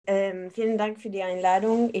Vielen Dank für die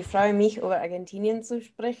Einladung. Ich freue mich, über Argentinien zu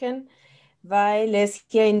sprechen, weil es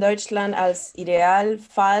hier in Deutschland als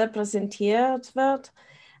Idealfall präsentiert wird.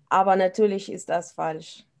 Aber natürlich ist das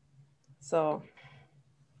falsch. So.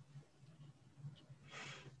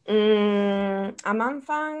 Am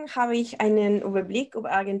Anfang habe ich einen Überblick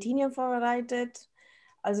über Argentinien vorbereitet.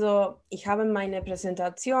 Also ich habe meine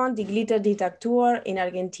Präsentation die Glitterdiktatur in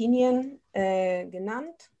Argentinien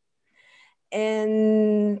genannt.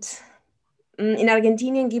 Und in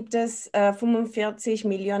Argentinien gibt es 45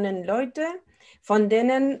 Millionen Leute, von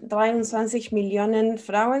denen 23 Millionen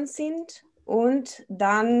Frauen sind und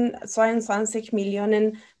dann 22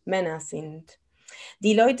 Millionen Männer sind.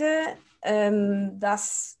 Die Leute,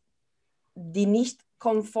 die nicht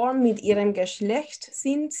konform mit ihrem Geschlecht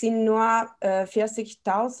sind nur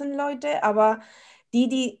 40.000 Leute, aber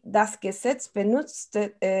die das Gesetz benutzt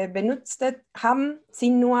haben,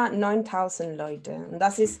 sind nur 9.000 Leute. Und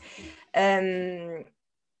das ist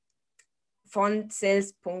von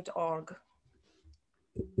CELS.org.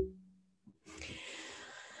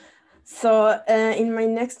 So, in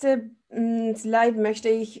mein nächster Slide möchte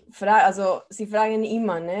ich fragen, also Sie fragen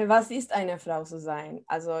immer, ne, was ist eine Frau zu sein?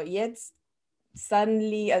 Also jetzt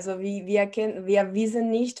suddenly, also wir wissen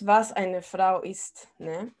nicht, was eine Frau ist.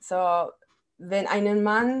 Ne? So, wenn ein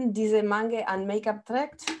Mann diese Menge an Make-up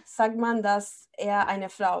trägt, sagt man, dass er eine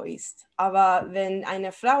Frau ist. Aber wenn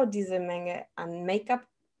eine Frau diese Menge an Make-up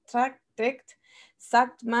trägt,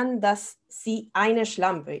 sagt man, dass sie eine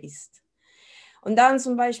Schlampe ist. Und dann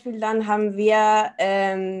zum Beispiel, dann haben wir,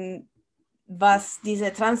 was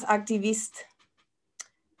diese Transaktivist,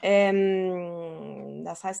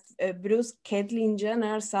 das heißt Bruce Kathleen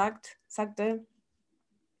Jenner sagte,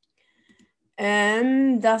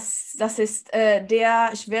 das ist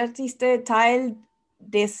der schwierigste Teil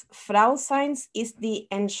des Frauseins, ist die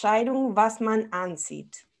Entscheidung, was man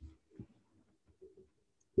anzieht.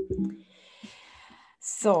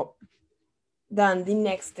 So, dann die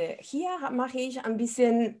nächste. Hier mache ich ein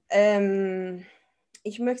bisschen,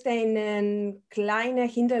 ich möchte einen kleinen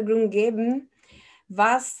Hintergrund geben,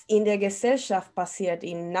 was in der Gesellschaft passiert,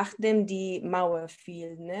 nachdem die Mauer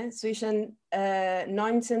fiel. Ne? Zwischen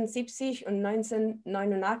 1970 und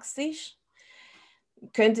 1989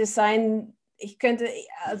 könnte sein,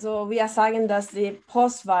 also wir sagen, dass die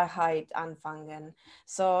Postwahrheit anfangen.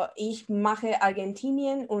 So, ich mache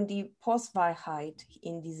Argentinien und die Postwahrheit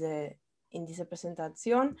in diese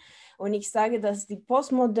Präsentation. Und ich sage, dass die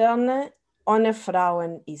Postmoderne ohne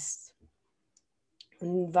Frauen ist.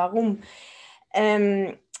 Und warum?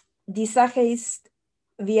 Die Sache ist,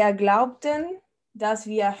 wir glaubten, dass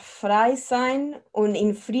wir frei sein und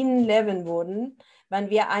in Frieden leben würden, wenn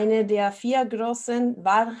wir eine der 4 großen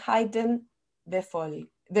Wahrheiten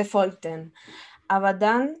befolgten. Aber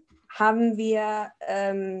dann haben wir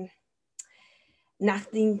nach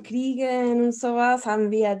den Kriegen und sowas,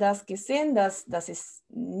 haben wir das gesehen, dass das ist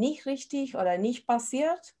nicht richtig oder nicht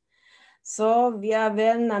passiert. So, wir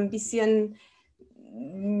werden ein bisschen,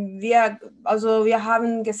 wir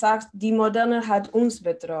haben gesagt, die Moderne hat uns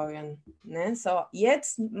betrogen. Ne? So,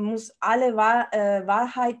 jetzt muss alle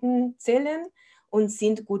Wahrheiten zählen und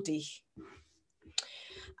sind gültig.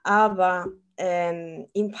 Aber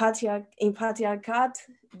im Patriarchat,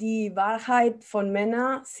 die Wahrheit von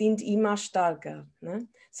Männern sind immer stärker. Ne?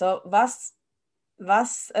 So, was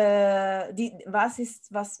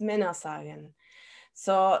ist, was Männer sagen?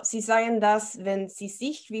 So, sie sagen, dass wenn sie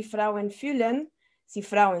sich wie Frauen fühlen, sie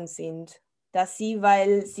Frauen sind. Dass sie,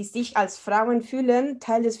 weil sie sich als Frauen fühlen,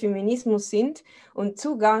 Teil des Feminismus sind und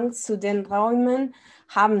Zugang zu den Räumen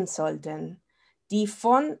haben sollten, die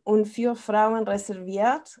von und für Frauen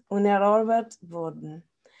reserviert und erobert wurden.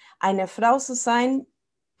 Eine Frau zu sein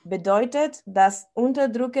bedeutet, das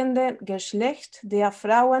unterdrückende Geschlecht der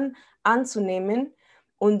Frauen anzunehmen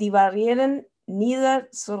und die Barrieren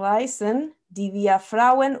niederzureißen, die wir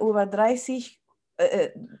Frauen über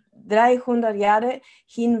 300 Jahre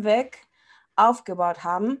hinweg aufgebaut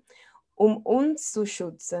haben, um uns zu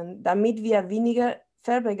schützen, damit wir weniger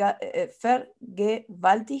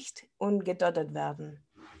vergewaltigt und getötet werden.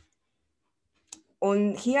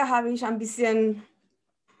 Und hier habe ich ein bisschen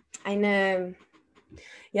eine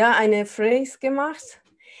Phrase gemacht.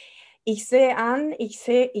 Ich sehe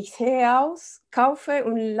aus, kaufe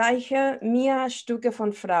und leiche mir Stücke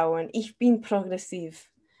von Frauen. Ich bin progressiv.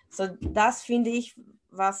 So, das finde ich,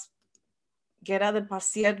 was gerade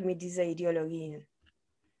passiert mit dieser Ideologie.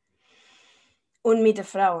 Und mit den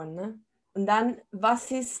Frauen. Ne? Und dann,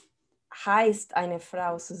 heißt eine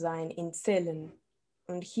Frau zu sein in Zellen?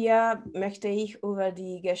 Und hier möchte ich über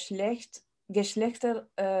die Geschlecht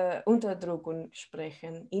Geschlechterunterdrückung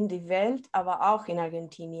sprechen, in der Welt, aber auch in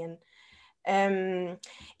Argentinien. In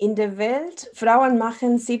der Welt, Frauen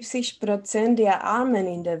machen 70% der Armen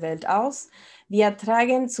in der Welt aus. Wir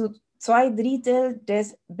tragen zu 2/3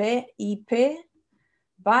 des BIP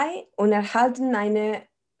bei und erhalten eine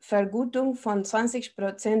Vergütung von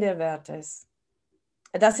 20% der Wertes.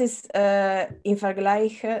 Das ist im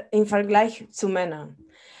Vergleich zu Männern.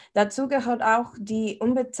 Dazu gehört auch die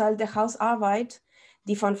unbezahlte Hausarbeit,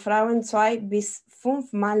 die von Frauen 2 bis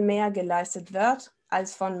 5 Mal mehr geleistet wird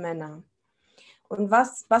als von Männern. Und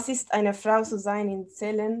was ist eine Frau zu sein in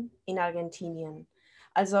Zellen in Argentinien?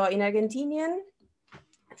 Also in Argentinien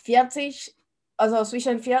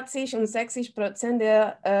zwischen 40 und 60%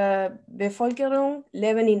 der Bevölkerung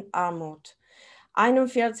leben in Armut.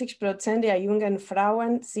 41% der jungen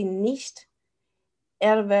Frauen sind nicht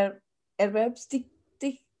erwerbstätig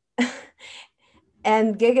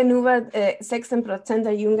und gegenüber 16%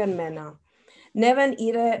 der jungen Männer. Neben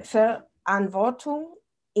ihrer Verantwortung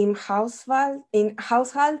im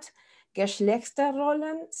Haushalt,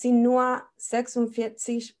 Geschlechterrollen sind nur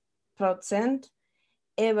 46%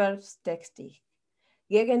 erwerbstätig,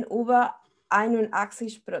 gegenüber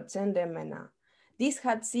 81% der Männer. Dies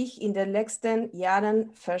hat sich in den letzten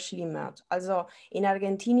Jahren verschlimmert. Also in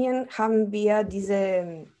Argentinien haben wir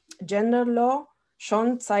diese Gender Law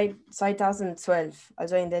schon seit 2012.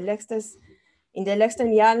 Also in den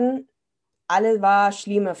letzten Jahren alles war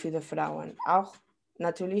schlimmer für die Frauen. Auch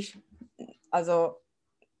natürlich, also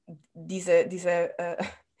diese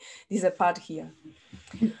Part hier.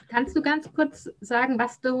 Kannst du ganz kurz sagen,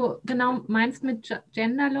 was du genau meinst mit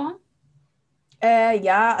Gender Law?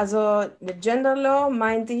 Ja, also mit Gender Law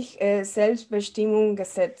meinte ich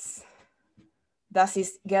Selbstbestimmungsgesetz. Das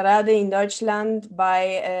ist gerade in Deutschland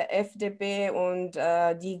bei FDP und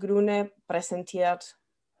die Grüne präsentiert.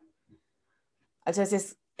 Also es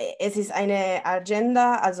ist eine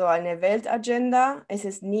Agenda, also eine Weltagenda. Es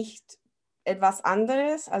ist nicht etwas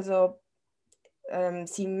anderes. Also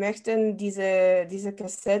sie möchten dieses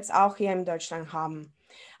Gesetz auch hier in Deutschland haben.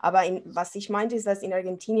 Aber was ich meinte, ist, dass in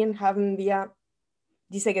Argentinien haben wir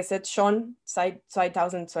dieses Gesetz schon seit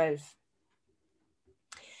 2012.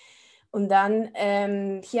 Und dann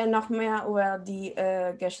hier noch mehr über die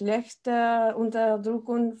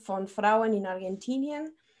Geschlechterunterdrückung von Frauen in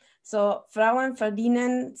Argentinien. So, Frauen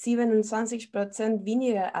verdienen 27%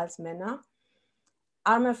 weniger als Männer.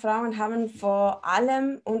 Arme Frauen haben vor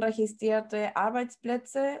allem unregistrierte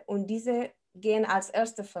Arbeitsplätze und diese gehen als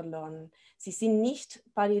erste verloren. Sie sind nicht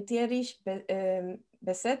paritätisch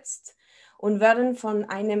besetzt und werden von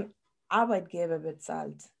einem Arbeitgeber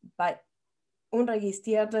bezahlt. Bei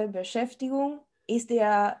unregistrierter Beschäftigung ist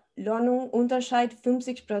der Lohnunterschied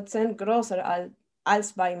 50% größer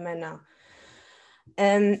als bei Männern.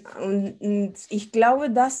 Und ich glaube,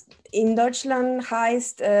 dass in Deutschland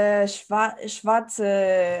heißt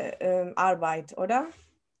schwarze Arbeit, oder?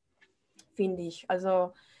 Finde ich.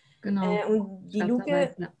 Also, genau. Und die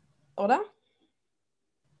Lücke, Ja. oder?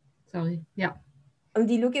 Sorry, ja. Und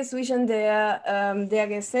die Lücke zwischen der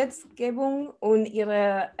Gesetzgebung und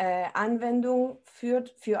ihrer Anwendung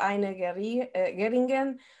führt für eine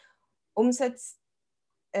geringe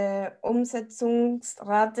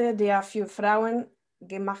Umsetzungsrate der für Frauen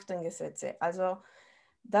gemachten Gesetze. Also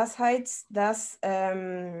das heißt, dass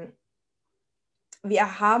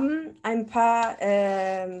wir haben ein paar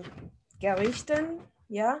Gerichte,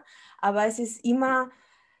 ja, aber es ist immer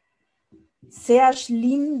sehr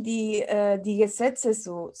schlimm, die Gesetze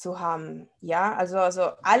zu haben. Ja, also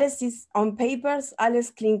alles ist on papers,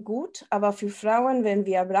 alles klingt gut, aber für Frauen, wenn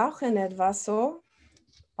wir brauchen etwas so,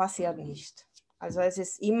 passiert nicht. Also es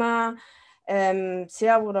ist immer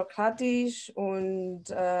sehr bürokratisch und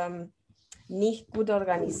nicht gut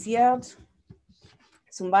organisiert.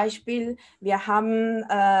 Zum Beispiel, wir haben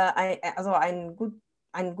ein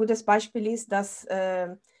gutes Beispiel ist, dass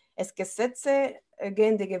es Gesetze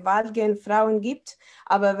gegen die Gewalt gegen Frauen gibt,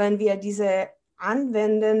 aber wenn wir diese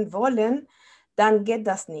anwenden wollen, dann geht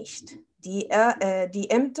das nicht. Die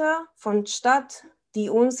Ämter von Stadt, die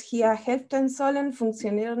uns hier helfen sollen,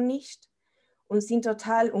 funktionieren nicht und sind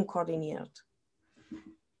total unkoordiniert.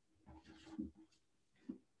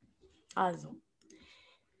 Also.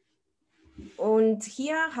 Und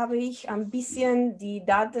hier habe ich ein bisschen die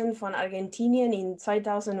Daten von Argentinien in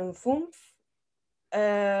 2005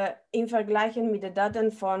 im Vergleich mit den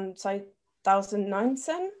Daten von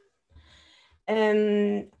 2019.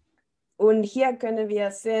 Und hier können wir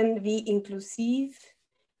sehen, wie inklusiv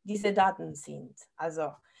diese Daten sind.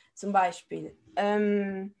 Also zum Beispiel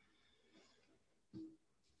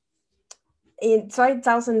in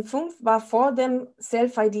 2005 war vor dem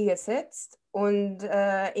Self-ID-Gesetz Und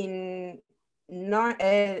in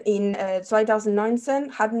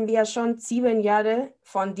 2019 hatten wir schon 7 Jahre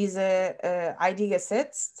von diesem ID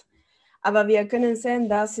gesetzt, aber wir können sehen,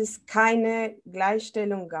 dass es keine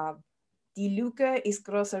Gleichstellung gab. Die Lücke ist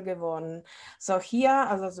größer geworden. So hier,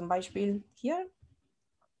 also zum Beispiel hier,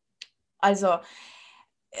 also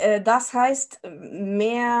das heißt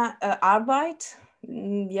mehr Arbeit,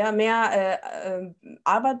 ja, mehr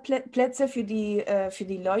Arbeitsplätze für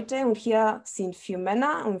die Leute, und hier sind für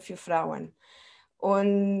Männer und für Frauen.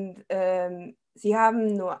 Und sie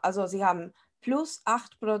haben plus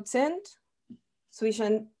 8%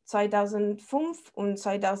 zwischen 2005 und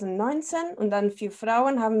 2019, und dann für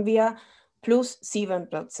Frauen haben wir plus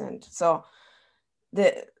 7%. So,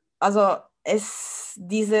 also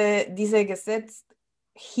diese Gesetz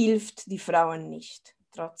hilft die Frauen nicht,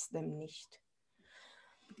 trotzdem nicht.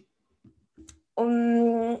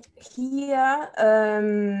 Und hier,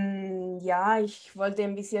 ja, ich wollte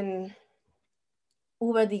ein bisschen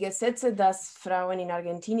über die Gesetze, das Frauen in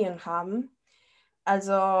Argentinien haben.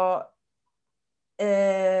 Also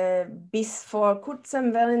bis vor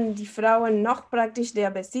kurzem waren die Frauen noch praktisch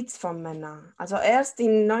der Besitz von Männern. Also erst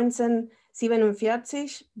in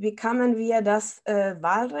 1947 bekamen wir das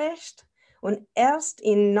Wahlrecht und erst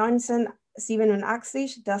in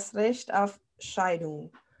 1987 das Recht auf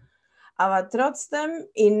Scheidung. Aber trotzdem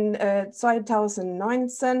in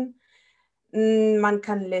 2019, man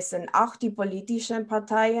kann lesen, auch die politischen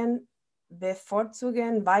Parteien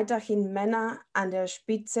bevorzugen weiterhin Männer an der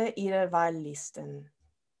Spitze ihrer Wahllisten.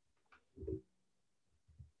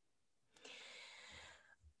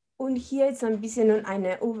 Und hier ist ein bisschen ein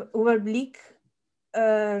Überblick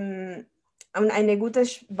und ein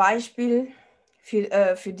gutes Beispiel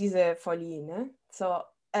für diese Folie. Ne? So,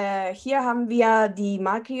 hier haben wir die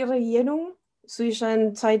Macri-Regierung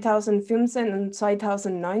zwischen 2015 und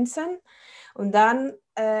 2019. Und dann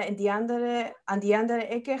an die andere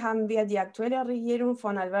Ecke haben wir die aktuelle Regierung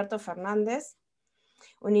von Alberto Fernández.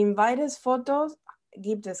 Und in beiden Fotos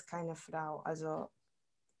gibt es keine Frau. Also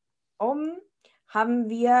haben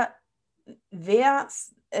wir, wer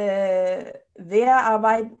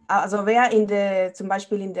zum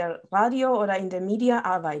Beispiel in der Radio oder in der Media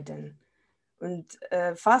arbeiten. Und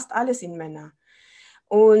fast alles sind Männer.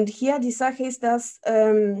 Und hier die Sache ist, dass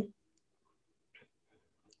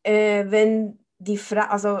wenn die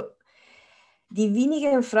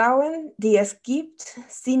wenigen Frauen, die es gibt,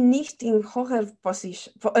 sind nicht in hohen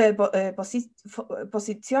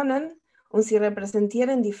Positionen, und sie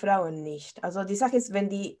repräsentieren die Frauen nicht. Also die Sache ist, wenn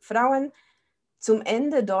die Frauen zum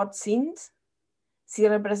Ende dort sind, sie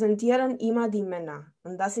repräsentieren immer die Männer.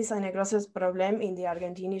 Und das ist ein großes Problem in der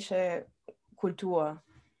argentinischen Kultur.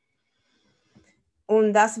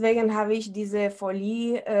 Und deswegen habe ich diese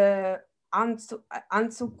Folie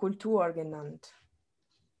Anzugkultur genannt.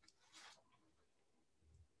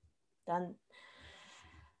 Dann,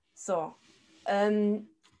 so,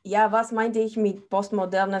 ja, was meinte ich mit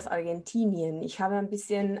postmodernes Argentinien? Ich habe ein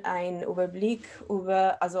bisschen einen Überblick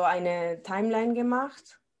also eine Timeline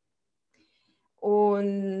gemacht.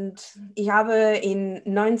 Und ich habe in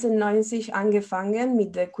 1990 angefangen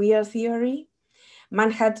mit der Queer Theory.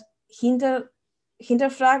 Man hat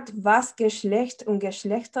hinterfragt, was Geschlecht und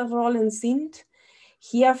Geschlechterrollen sind.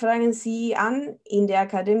 Hier fragen sie an, in der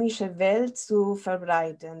akademischen Welt zu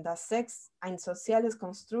verbreiten, dass Sex ein soziales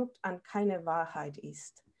Konstrukt und keine Wahrheit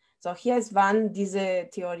ist. So, hier ist, wann diese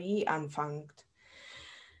Theorie angefangen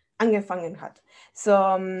hat. So,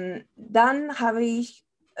 dann habe ich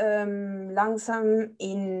langsam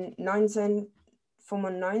in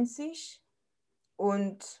 1995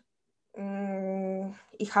 und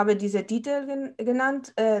ich habe diese Titel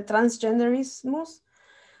genannt, Transgenderismus.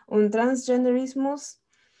 Und Transgenderismus,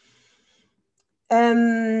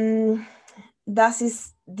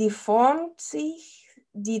 die formt sich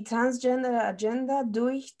die Transgender-Agenda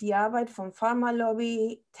durch die Arbeit von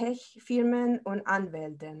Pharmalobby, Tech-Firmen und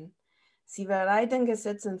Anwälten. Sie bereiten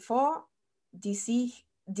Gesetze vor, die sie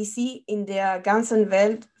in der ganzen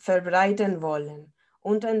Welt verbreiten wollen,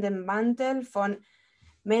 unter dem Mantel von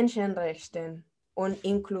Menschenrechten und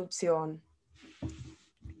Inklusion.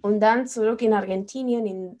 Und dann zurück in Argentinien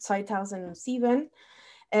in 2007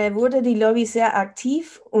 wurde die Lobby sehr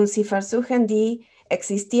aktiv, und sie versuchen, die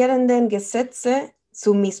existierenden Gesetze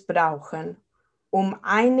zu missbrauchen, um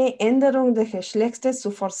eine Änderung des Geschlechts zu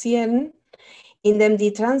forcieren, indem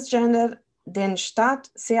die Transgender den Staat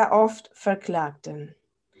sehr oft verklagten.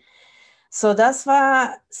 So, das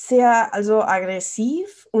war sehr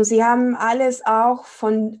aggressiv, und sie haben alles auch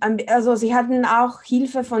sie hatten auch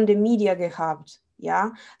Hilfe von den Medien gehabt.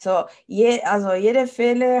 Ja, so also jede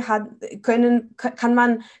Fälle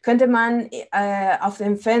könnte man auf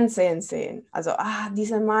dem Fernsehen sehen. Also,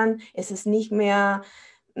 dieser Mann, es ist nicht mehr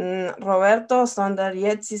Roberto, sondern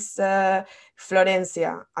jetzt ist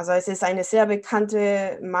Florencia. Also es ist ein sehr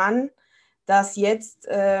bekannter Mann, das jetzt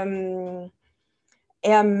er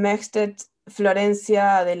möchte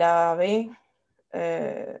Florencia de la B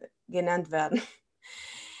genannt werden.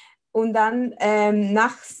 Und dann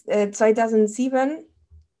nach 2007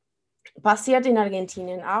 passiert in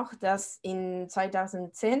Argentinien auch, dass in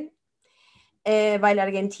 2010, weil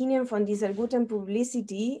Argentinien von dieser guten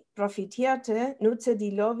Publicity profitierte, nutzte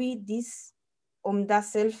die Lobby dies, um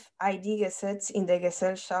das Self-ID-Gesetz in der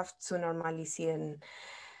Gesellschaft zu normalisieren.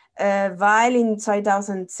 Weil in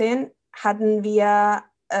 2010 hatten wir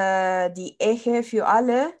die Ehe für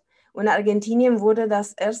alle und Argentinien wurde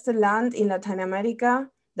das erste Land in Lateinamerika,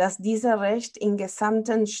 das dieses Recht im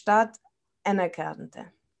gesamten Staat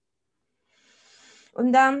anerkannte.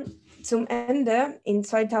 Und dann zum Ende, in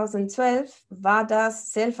 2012, war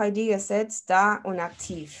das Self-ID-Gesetz da und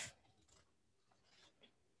aktiv.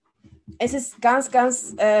 Es ist ganz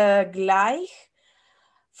gleich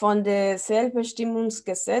von dem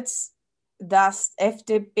Selbstbestimmungsgesetz, das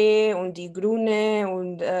FDP und die Grüne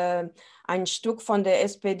und ein Stück von der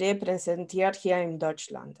SPD präsentiert hier in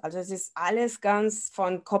Deutschland. Also es ist alles ganz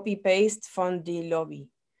von Copy-Paste von der Lobby.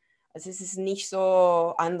 Also es ist nicht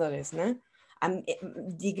so anderes, ne?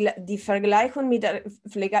 Die Vergleichung mit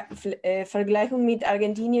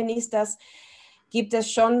Argentinien ist, dass gibt es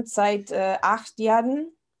schon seit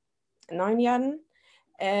 9 Jahren.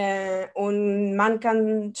 Und man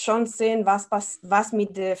kann schon sehen, was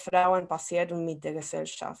mit den Frauen passiert und mit der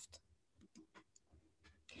Gesellschaft.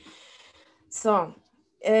 So,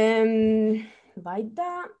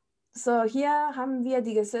 weiter. So, hier haben wir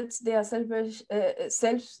die Gesetze der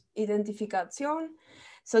Selbstidentifikation.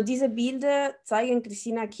 So, diese Bilder zeigen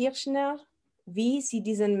Christina Kirchner, wie sie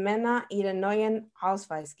diesen Männern ihren neuen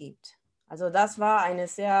Ausweis gibt. Also das war eine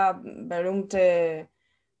sehr berühmte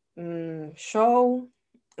Show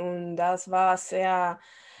und das war sehr,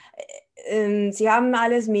 sie haben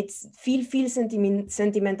alles mit viel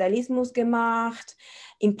Sentimentalismus gemacht.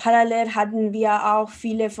 Im Parallel hatten wir auch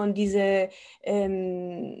viele von diesen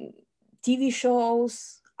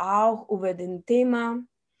TV-Shows auch über den Thema.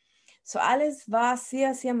 So alles war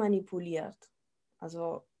sehr manipuliert.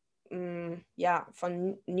 Also ja,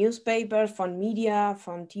 von Newspaper, von Media,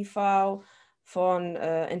 von TV, von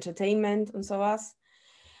Entertainment und sowas.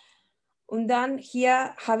 Und dann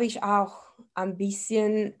hier habe ich auch ein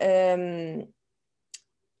bisschen einen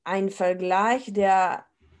Vergleich der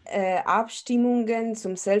Abstimmungen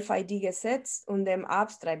zum Self-ID-Gesetz und dem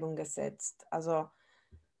Abtreibungsgesetz. Also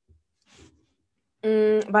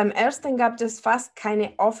beim ersten gab es fast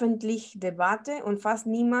keine öffentliche Debatte und fast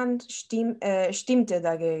niemand stimmte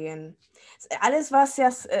dagegen. Alles war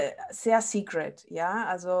sehr secret, ja,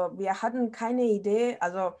 also wir hatten keine Idee,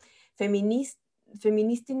 also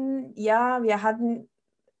Feministinnen, ja, wir hatten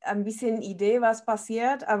ein bisschen Idee, was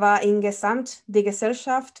passiert, aber insgesamt die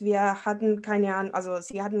Gesellschaft, wir hatten keine Ahnung, also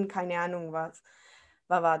sie hatten keine Ahnung, was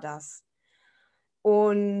war das.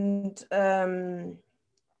 Und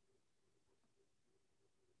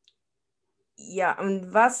ja,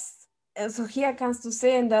 und also hier kannst du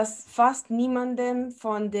sehen, dass fast niemandem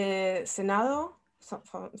von der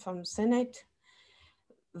vom Senat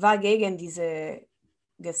war gegen dieses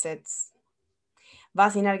Gesetz.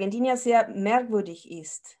 Was in Argentinien sehr merkwürdig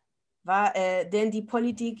ist, denn die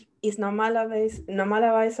Politik ist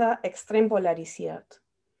normalerweise extrem polarisiert.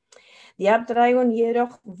 Die Abtreibung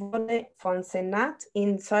jedoch wurde vom Senat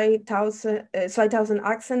in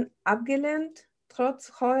 2018 abgelehnt,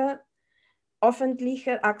 trotz hoher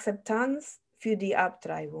öffentlicher Akzeptanz für die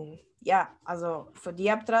Abtreibung. Ja, also für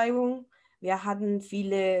die Abtreibung, wir hatten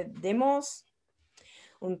viele Demos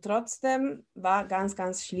und trotzdem war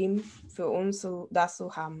ganz schlimm für uns, das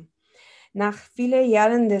zu haben. Nach vielen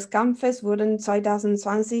Jahren des Kampfes wurden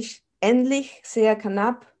 2020 endlich sehr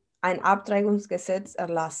knapp ein Abtreibungsgesetz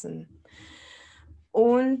erlassen.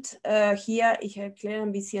 Und hier, ich erkläre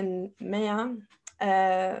ein bisschen mehr,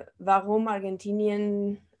 warum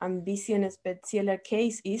Argentinien ein bisschen ein spezieller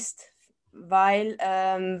Case ist, weil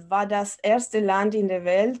war das erste Land in der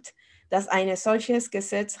Welt, das ein solches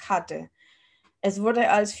Gesetz hatte. Es wurde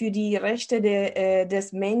als für die Rechte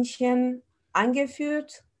des Menschen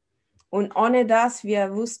eingeführt und ohne dass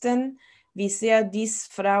wir wussten, wie sehr dies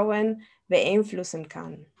Frauen beeinflussen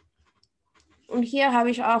kann. Und hier habe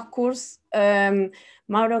ich auch kurz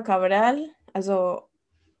Mauro Cabral, also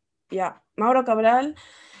ja, Mauro Cabral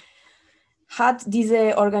hat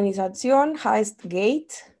diese Organisation, heißt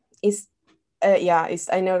GATE, ist ja,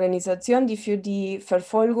 ist eine Organisation, die für die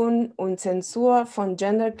Verfolgung und Zensur von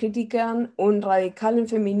Genderkritikern und radikalen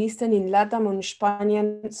Feministen in Latam und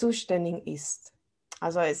Spanien zuständig ist.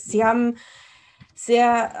 Also sie haben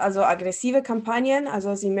sehr aggressive Kampagnen,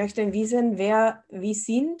 also sie möchten wissen, wer wir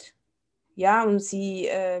sind, ja, und sie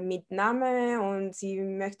mit Name und sie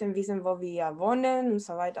möchten wissen, wo wir wohnen und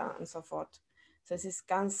so weiter und so fort. Das ist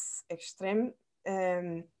ganz extrem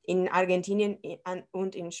in Argentinien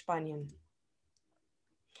und in Spanien.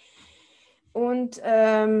 Und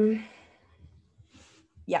ja,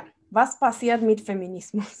 was passiert mit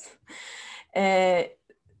Feminismus?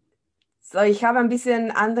 So, ich habe ein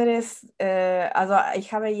bisschen anderes, also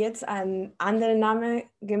ich habe jetzt einen anderen Namen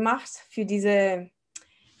gemacht für diese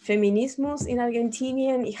Feminismus in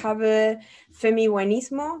Argentinien. Ich habe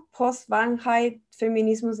Feminismo, Postwahrheit,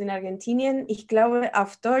 Feminismus in Argentinien. Ich glaube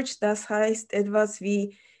auf Deutsch, das heißt etwas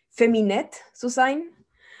wie Feminet zu sein.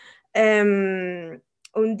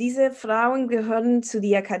 Und diese Frauen gehören zu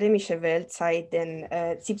der akademischen Welt seit den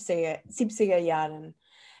 70er Jahren.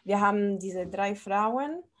 Wir haben diese 3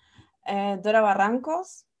 Frauen, Dora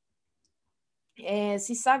Barrancos.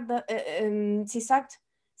 Sie sagt,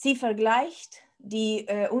 sie vergleicht die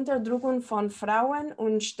Unterdrückung von Frauen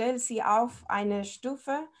und stellt sie auf eine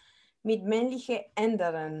Stufe mit männlichen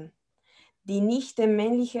Änderern, die nicht dem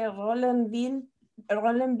männlichen Rollenbild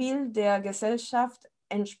der Gesellschaft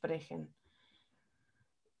entsprechen.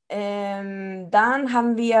 Dann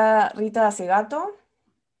haben wir Rita Segato.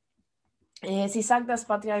 Sie sagt, das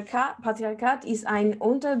Patriarchat ist ein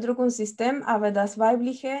Unterdrückungssystem, aber das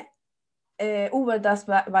Weibliche über das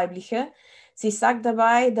Weibliche. Sie sagt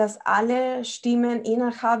dabei, dass alle Stimmen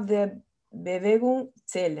innerhalb der Bewegung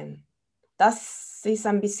zählen. Das ist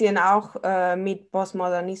ein bisschen auch mit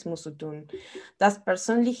Postmodernismus zu tun. Das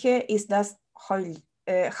Persönliche ist das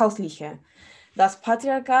Hausliche. Das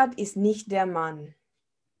Patriarchat ist nicht der Mann.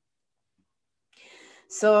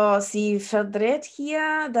 So, sie verdreht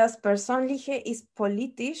hier, das Persönliche ist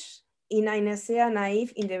politisch in einer sehr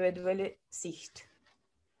naiv individuellen Sicht.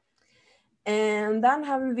 Und dann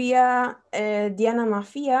haben wir Diana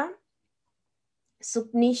Mafia,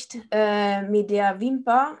 sucht nicht mit der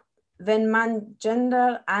Wimper, wenn man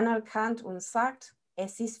Gender anerkannt und sagt,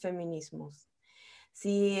 es ist Feminismus.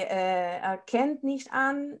 Sie erkennt nicht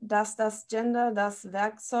an, dass das Gender das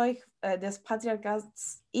Werkzeug des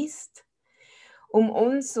Patriarchats ist, um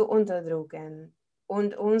uns zu unterdrücken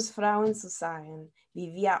und uns Frauen zu sagen,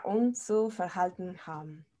 wie wir uns zu verhalten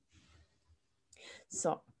haben.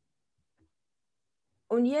 So.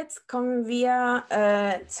 Und jetzt kommen wir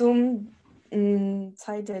zum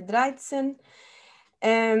Seite 13.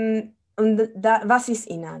 Was ist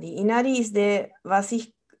INADI? INADI ist was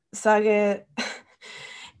ich sage,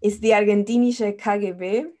 ist die argentinische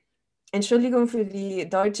KGB. Entschuldigung für die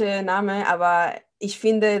deutsche Name, aber ich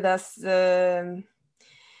finde, das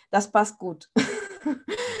passt gut.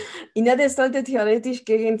 INADI sollte theoretisch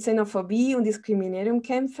gegen Xenophobie und Diskriminierung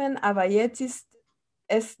kämpfen, aber jetzt ist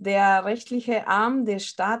es der rechtliche Arm des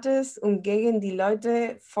Staates, um gegen die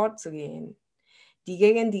Leute vorzugehen, die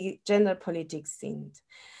gegen die Genderpolitik sind.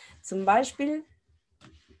 Zum Beispiel,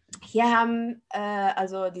 hier haben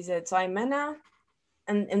also diese 2 Männer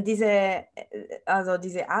und diese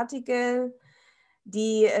Artikel,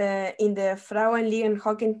 die in der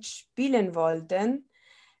Frauenligen-Hockey spielen wollten.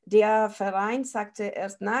 Der Verein sagte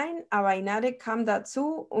erst nein, aber INADI kam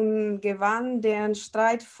dazu und gewann den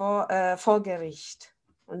Streit vor Gericht.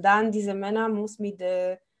 Und dann diese Männer muss mit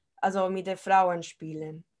den Frauen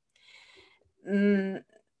spielen.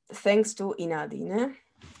 Thanks to INADI. Ne?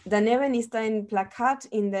 Daneben ist ein Plakat,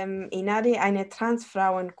 in dem INADI eine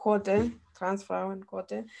Transfrauenquote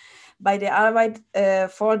bei der Arbeit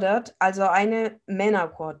fordert, also eine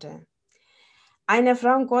Männerquote. Eine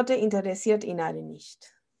Frauenquote interessiert INADI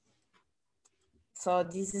nicht. So,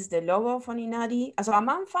 dies ist das Logo von INADI. Also am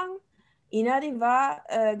Anfang, INADI war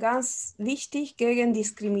ganz wichtig gegen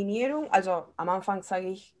Diskriminierung. Also am Anfang sage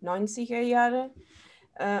ich 90er Jahre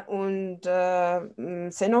und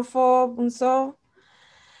xenophob und so.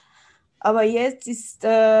 Aber jetzt ist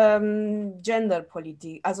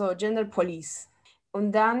Genderpolitik, also Gender Police.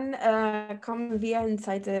 Und dann kommen wir in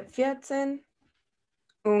Seite 14.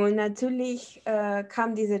 Und natürlich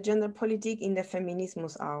kam diese Genderpolitik in der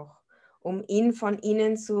Feminismus auch, um ihn von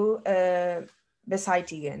innen zu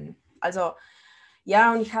beseitigen. Also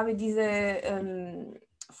ja, und ich habe diese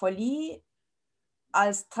Folie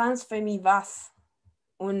als Transfemi was.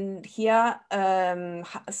 Und hier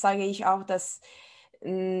sage ich auch, dass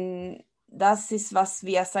das ist, was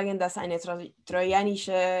wir sagen, dass eine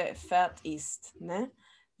trojanische Pferd ist. Ne?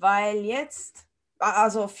 Weil jetzt,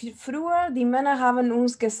 also früher, die Männer haben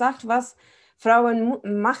uns gesagt, was Frauen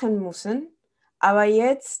machen müssen, aber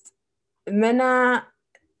jetzt Männer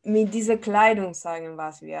mit dieser Kleidung sagen,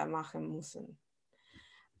 was wir machen müssen.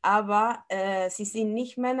 Aber sie sind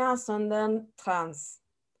nicht Männer, sondern trans.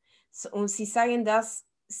 Und sie sagen, dass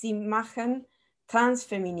sie machen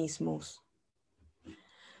Transfeminismus.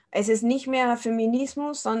 Es ist nicht mehr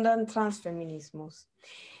Feminismus, sondern Transfeminismus.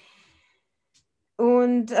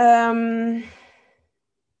 Und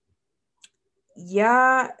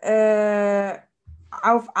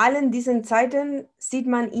auf allen diesen Seiten sieht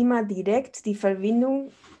man immer direkt die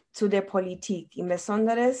Verbindung zu der Politik, im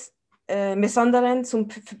Besonderen zum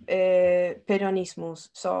Peronismus.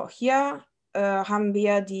 So, hier haben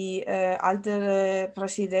wir die alte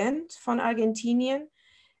Präsident von Argentinien.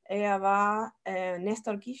 Er war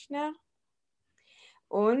Néstor Kirchner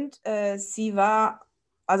und sie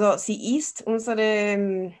ist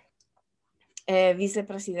unsere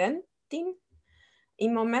Vizepräsidentin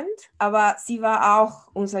im Moment, aber sie war auch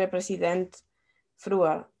unsere Präsident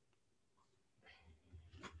früher.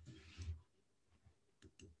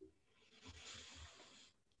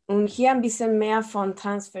 Und hier ein bisschen mehr von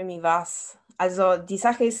Transfemi-Was. Also die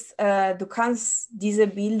Sache ist, du kannst diese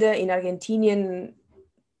Bilder in Argentinien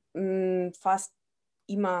fast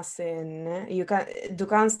immer sehen. Ne? Du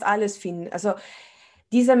kannst alles finden. Also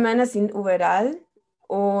diese Männer sind überall.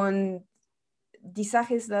 Und die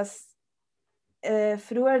Sache ist, dass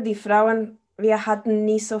früher die Frauen, wir hatten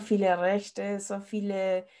nicht so viele Rechte, so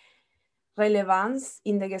viele Relevanz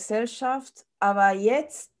in der Gesellschaft, aber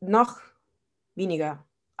jetzt noch weniger.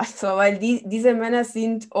 Also, weil diese Männer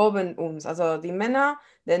sind oben uns. Also die Männer,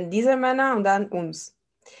 dann diese Männer und dann uns.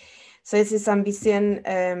 So, es ist ein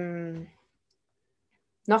bisschen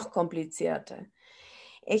noch komplizierter.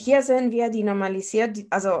 Hier sehen wir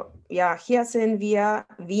hier sehen wir,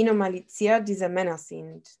 wie normalisiert diese Männer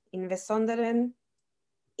sind. Im Besonderen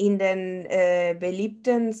in den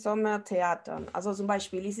beliebten Sommertheatern. Also zum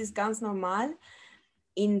Beispiel ist es ganz normal,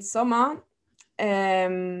 im Sommer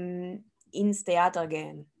ins Theater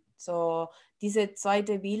gehen. So, diese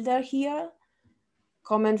zweite Bilder hier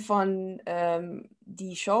kommen von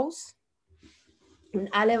die Shows.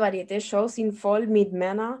 Und alle Varieté-Shows sind voll mit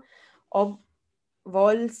Männern,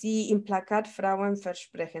 obwohl sie im Plakat Frauen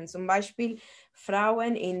versprechen. Zum Beispiel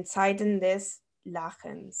Frauen in Zeiten des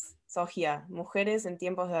Lachens. So hier, Mujeres en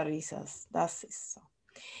tiempos de risas. Das ist so.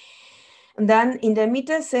 Und dann in der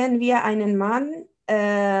Mitte sehen wir einen Mann,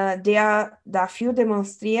 der dafür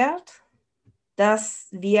demonstriert, dass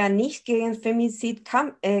wir nicht gegen Femizid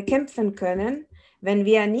kämpfen können, wenn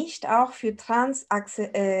wir nicht auch für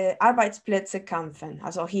Trans-Arbeitsplätze kämpfen.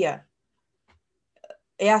 Also hier.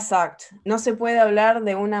 Er sagt, no se puede hablar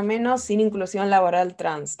de una menos sin inclusión laboral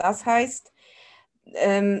trans. Das heißt,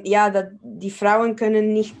 die Frauen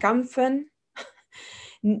können nicht kämpfen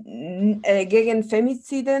gegen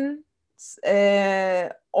Femiziden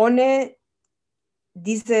ohne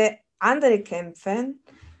diese anderen Kämpfe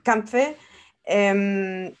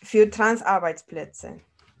für Transarbeitsplätze.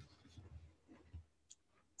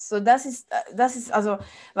 So, das ist also,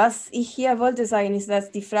 was ich hier wollte sagen, ist,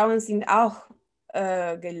 dass die Frauen sind auch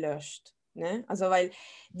gelöscht. Ne? Also, weil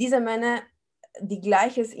diese Männer die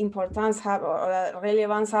gleiche Importanz haben oder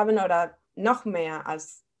Relevanz haben oder noch mehr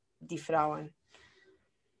als die Frauen.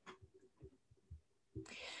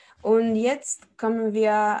 Und jetzt kommen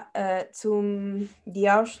wir die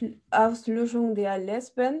Auslöschung der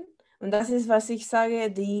Lesben. Und das ist, was ich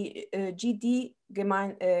sage, die GD-Community.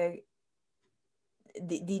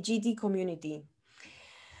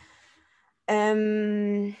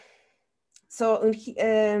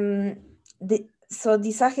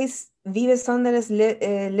 Die Sache ist, wie besonders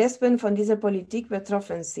Lesben von dieser Politik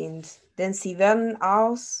betroffen sind. Denn sie werden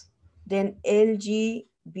aus den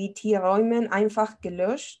LGBT-Räumen einfach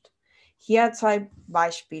gelöscht. Hier 2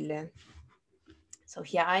 Beispiele. So,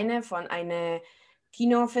 hier eine von einem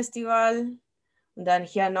Kinofestival und dann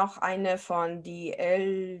hier noch eine von die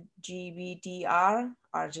LGBTR,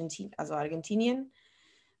 Argentinien.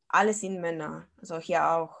 Alle sind Männer, also hier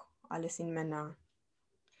auch, alle sind Männer.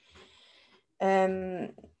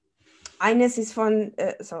 Eines ist von,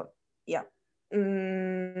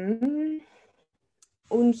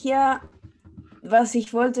 Und hier, was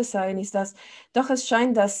ich wollte sagen, ist, dass doch es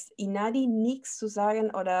scheint, dass Inadi nichts zu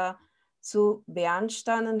sagen oder zu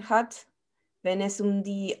beanstanden hat, wenn es um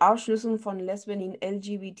die Ausschließung von Lesben in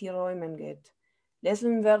LGBT-Räumen geht.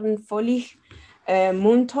 Lesben werden völlig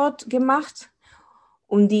mundtot gemacht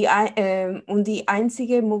und die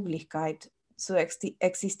einzige Möglichkeit zu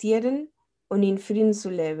existieren und in Frieden zu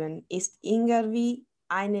leben, ist irgendwie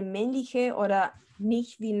eine männliche oder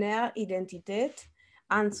nicht-binäre Identität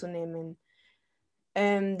anzunehmen.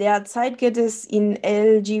 Derzeit geht es in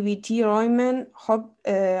LGBT-Räumen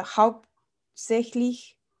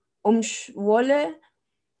hauptsächlich um Schwule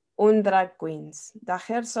und Drag Queens.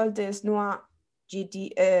 Daher sollte es nur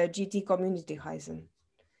GT Community heißen.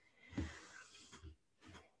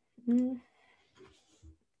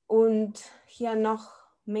 Und hier noch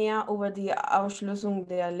mehr über die Ausschließung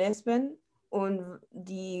der Lesben und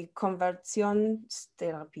die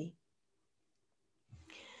Konversionstherapie.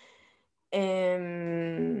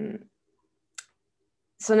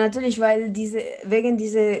 So natürlich, weil wegen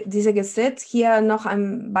dieser Gesetz hier noch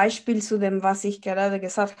ein Beispiel zu dem, was ich gerade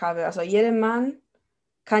gesagt habe. Also jeder Mann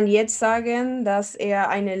kann jetzt sagen, dass er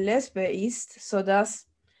eine Lesbe ist, sodass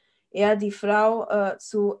er die Frau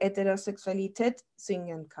zu Heterosexualität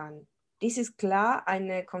zwingen kann. Dies ist klar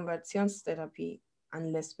eine Konversionstherapie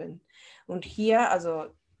an Lesben. Und hier,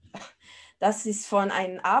 also das ist von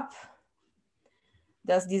einem ab,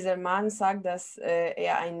 dass dieser Mann sagt, dass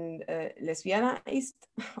er ein Lesbianer ist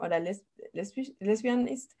oder Lesbian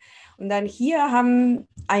ist. Und dann hier haben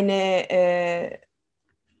eine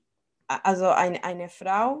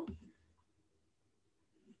Frau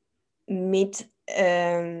mit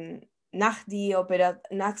nach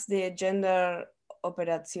der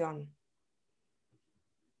Gender-Operation,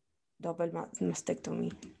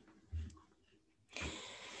 Doppelmastektomie.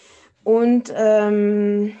 Und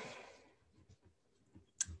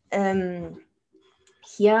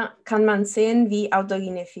hier kann man sehen, wie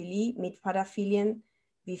Autogynephilie mit Paraphilien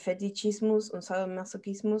wie Fetischismus und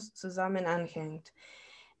Sadomasochismus zusammenhängt.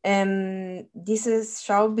 Dieses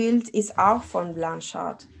Schaubild ist auch von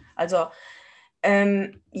Blanchard. Also,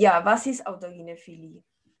 ja, was ist Autogynephilie?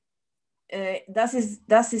 Das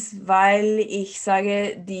ist, weil ich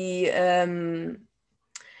sage, die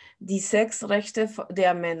Sexrechte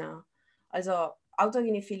der Männer. Also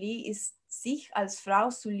Autogynephilie ist, sich als Frau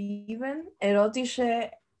zu lieben, erotische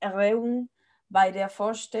Erregung bei der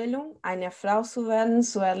Vorstellung, eine Frau zu werden,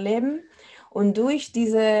 zu erleben und durch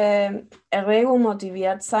diese Erregung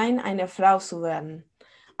motiviert sein, eine Frau zu werden.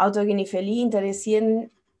 Autogynephilie interessieren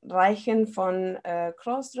reichen von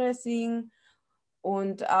Crossdressing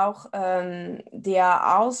und auch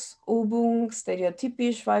der Ausübung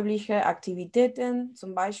stereotypisch weiblicher Aktivitäten,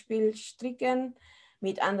 zum Beispiel Stricken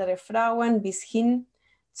mit anderen Frauen bis hin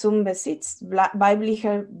zum Besitz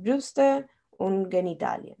weiblicher Brüste und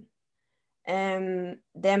Genitalien,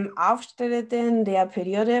 dem Auftreten der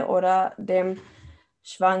Periode oder dem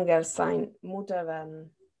Schwangersein, Mutter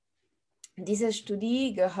werden. Diese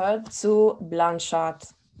Studie gehört zu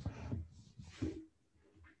Blanchard.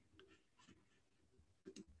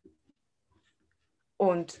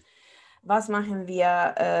 Und was machen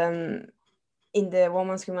wir in der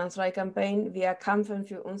Women's Human Rights Campaign? Wir kämpfen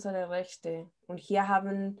für unsere Rechte. Und hier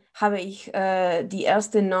habe ich die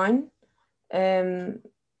ersten 9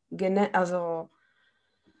 also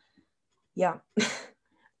ja,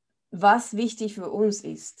 was wichtig für uns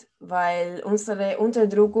ist, weil unsere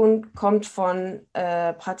Unterdrückung kommt von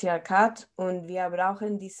Patriarchat und wir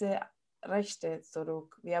brauchen diese Rechte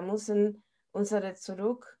zurück. Wir müssen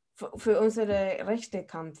für unsere Rechte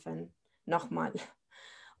kämpfen, nochmal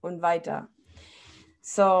und weiter.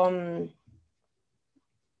 So,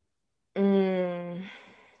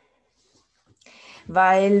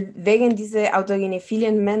 weil wegen dieser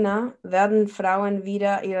autogenephilen Männer werden Frauen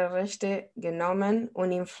wieder ihre Rechte genommen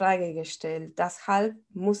und in Frage gestellt. Deshalb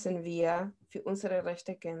müssen wir für unsere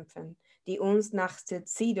Rechte kämpfen, die uns nach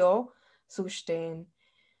CEDAW zustehen.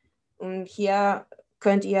 Und hier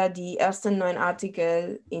könnt ihr die ersten 9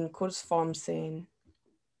 Artikel in Kurzform sehen.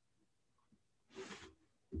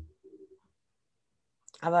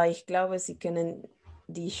 Aber ich glaube, Sie kennen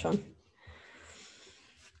die schon.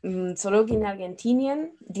 Zurück in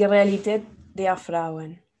Argentinien, die Realität der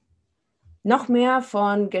Frauen. Noch mehr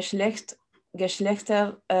von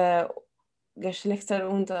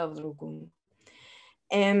Geschlechterunterdrückung.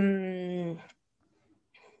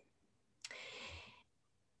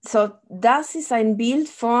 So, das ist ein Bild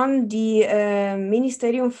von dem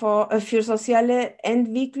Ministerium für soziale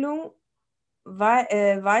Entwicklung,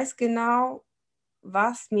 weiß genau,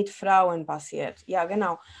 was mit Frauen passiert. Ja,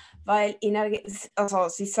 genau. Weil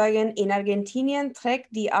sie sagen, in Argentinien trägt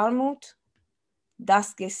die Armut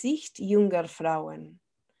das Gesicht junger Frauen.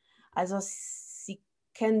 Also sie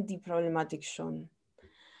kennen die Problematik schon.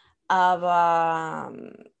 Aber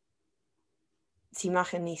sie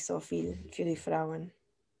machen nicht so viel für die Frauen.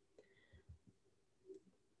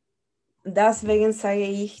 Deswegen sage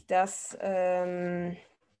ich, dass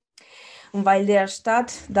und weil der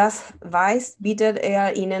Staat das weiß, bietet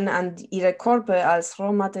er ihnen an, ihre Körper als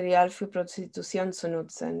Rohmaterial für Prostitution zu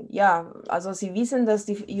nutzen. Ja, also sie wissen, dass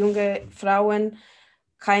die jungen Frauen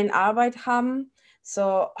keine Arbeit haben,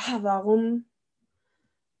 so, warum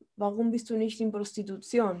bist du nicht in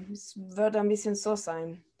Prostitution? Es wird ein bisschen so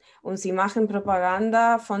sein. Und sie machen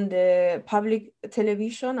Propaganda von der Public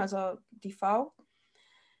Television, also TV.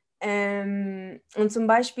 Und zum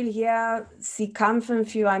Beispiel hier, sie kämpfen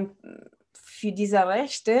für diese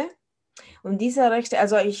Rechte. Und diese Rechte,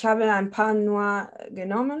 also ich habe ein paar nur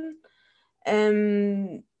genommen.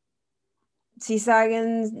 Sie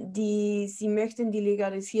sagen, sie möchten die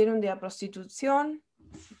Legalisierung der Prostitution.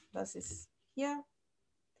 Das ist hier.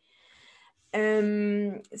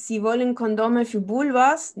 Sie wollen Kondome für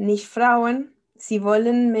Vulvas, nicht Frauen. Sie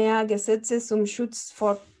wollen mehr Gesetze zum Schutz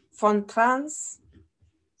von Trans.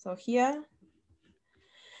 So hier.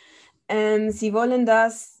 Sie wollen,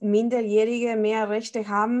 dass Minderjährige mehr Rechte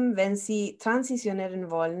haben, wenn sie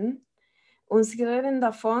transitionieren wollen. Und sie reden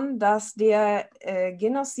davon, dass der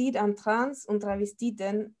Genozid an Trans- und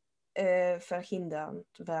Travestiten verhindert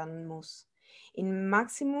werden muss. Im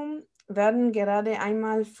Maximum werden gerade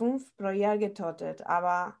einmal 5 pro Jahr getötet,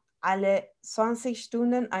 aber alle 20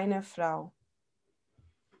 Stunden eine Frau.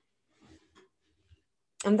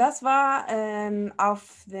 Und das war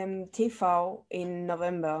auf dem TV im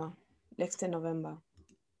November, letzten November.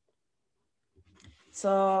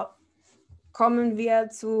 So kommen wir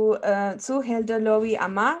zu Zuhälterlobby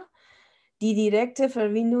Amar, die direkte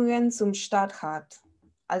Verbindungen zum Staat hat.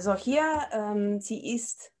 Also hier, sie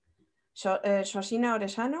ist Georgina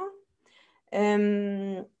Orellano.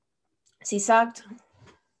 Sie sagt,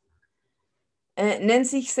 nennt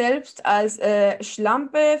sich selbst als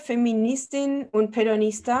schlampe Feministin und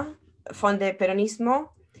Peronista von der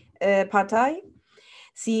Peronismo-Partei.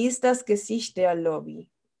 Sie ist das Gesicht der Lobby.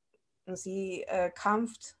 Und sie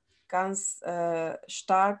kämpft ganz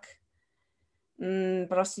stark,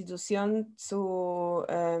 Prostitution zu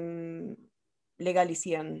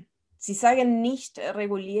legalisieren. Sie sagen nicht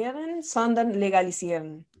regulieren, sondern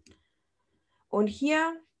legalisieren. Und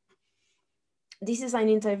hier, dies ist ein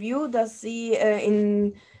Interview, das sie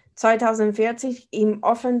in 2040 im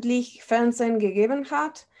öffentlichen Fernsehen gegeben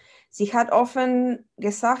hat. Sie hat offen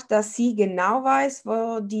gesagt, dass sie genau weiß,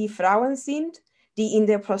 wo die Frauen sind, die in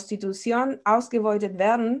der Prostitution ausgebeutet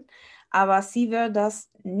werden, aber sie wird das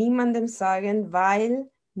niemandem sagen, weil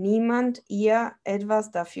niemand ihr etwas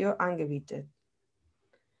dafür anbietet.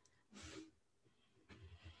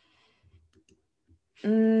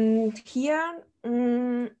 Hier,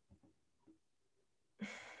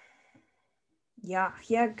 ja,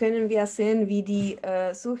 hier können wir sehen, wie die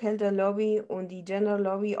Zuhälterlobby und die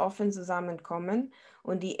Genderlobby offen zusammenkommen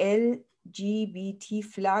und die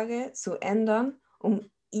LGBT-Flagge zu ändern, um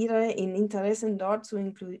ihre Interessen dort zu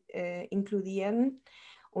inkludieren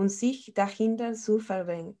und sich dahinter zu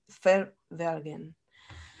verbergen.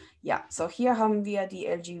 Ja, so hier haben wir die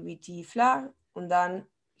LGBT-Flagge und dann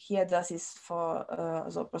hier, das ist für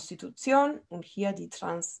also Prostitution und hier die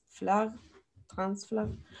Transflagge.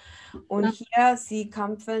 Und hier, sie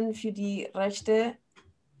kämpfen für die Rechte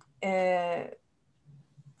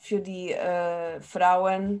für die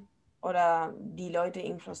Frauen oder die Leute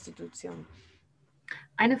in Prostitution.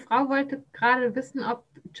 Eine Frau wollte gerade wissen, ob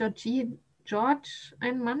George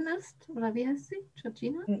ein Mann ist, oder wie heißt sie?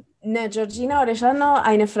 Georgina? Ne, Georgina Orellano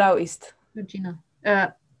eine Frau ist. Georgina.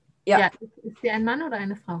 Ja. Ja, ist sie ein Mann oder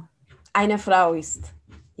eine Frau? Eine Frau ist.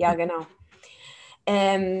 Ja, genau.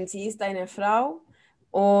 Sie ist eine Frau.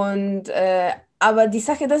 Und aber die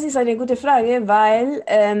Sache, das ist eine gute Frage, weil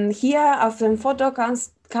hier auf dem Foto kann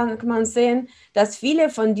man sehen, dass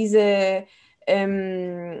viele von diese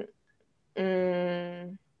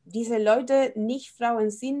Leute nicht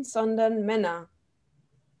Frauen sind, sondern Männer,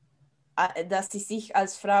 dass sie sich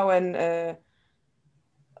als Frauen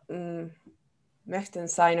möchten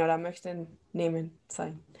sein oder möchten nehmen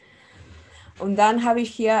sein. Und dann habe ich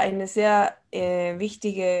hier eine sehr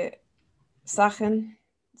wichtige Sache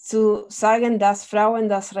zu sagen, dass Frauen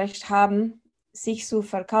das Recht haben, sich zu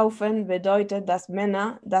verkaufen, bedeutet, dass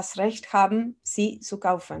Männer das Recht haben, sie zu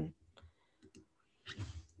kaufen.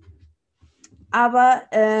 Aber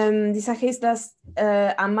die Sache ist, dass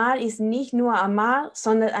Amar ist nicht nur Amar,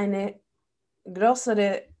 sondern eine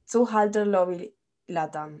größere Zuhälterlobby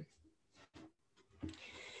Latam.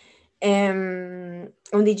 Und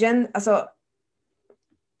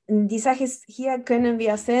die Sache ist, hier können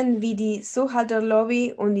wir sehen, wie die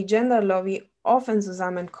Zuhälterlobby und die Genderlobby offen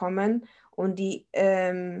zusammenkommen und die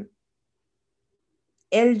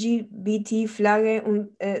LGBT-Flagge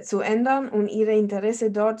zu ändern und ihre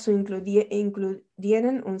Interessen dort zu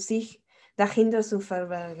inkludieren und sich dahinter zu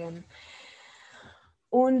verbergen.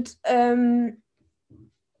 Und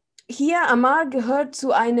hier Amar gehört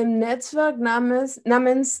zu einem Netzwerk namens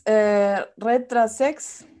Retra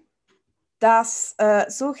 6, das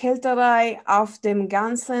Zuhälterei auf dem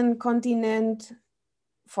ganzen Kontinent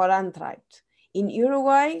vorantreibt. In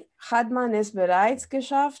Uruguay hat man es bereits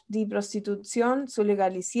geschafft, die Prostitution zu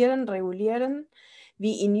legalisieren, regulieren.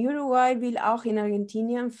 Wie in Uruguay will auch in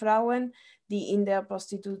Argentinien Frauen, die in der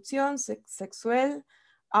Prostitution sexuell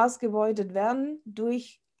ausgebeutet werden,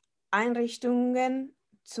 durch Einrichtungen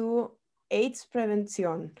zur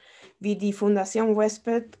AIDS-Prävention, wie die Fundación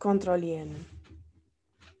Huésped, kontrollieren.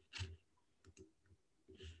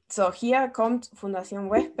 So, hier kommt Fundación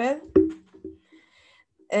Huésped.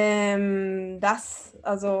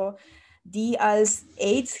 Die als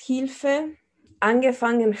AIDS-Hilfe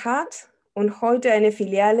angefangen hat und heute eine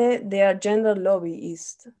Filiale der Gender Lobby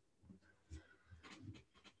ist.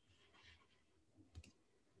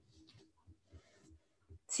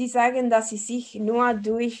 Sie sagen, dass sie sich nur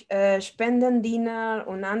durch Spendendiener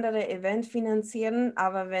und andere Events finanzieren,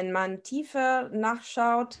 aber wenn man tiefer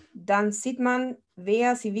nachschaut, dann sieht man,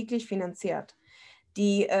 wer sie wirklich finanziert.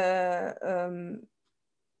 Die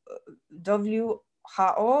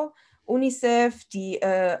WHO, UNICEF, die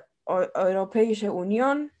Europäische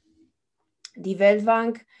Union, die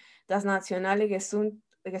Weltbank, das Nationale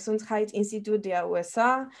Gesundheitsinstitut der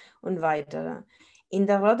USA und weitere. In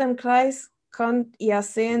der Roten Kreis könnt ihr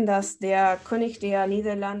sehen, dass der König der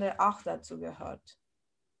Niederlande auch dazu gehört.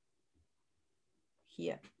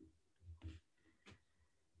 Hier.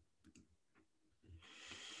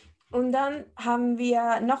 Und dann haben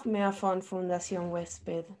wir noch mehr von Fundación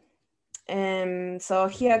Huésped. So,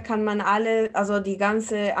 hier kann man die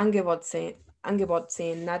ganze Angebot sehen.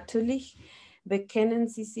 Natürlich bekennen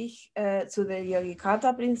sie sich zu den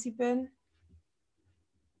Yogyakarta-Prinzipien.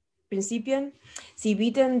 Sie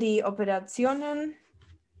bieten die Operationen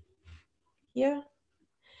hier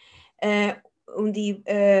und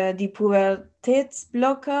die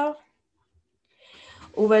Pubertätsblocker,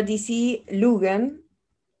 über die sie lügen,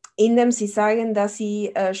 indem sie sagen, dass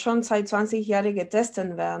sie schon seit 20 Jahren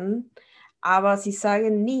getestet werden, aber sie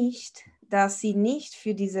sagen nicht, dass sie nicht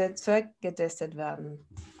für diese Zweck getestet werden.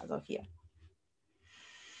 Also hier.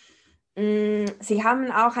 Sie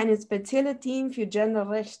haben auch ein spezielles Team für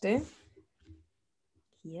Genderrechte.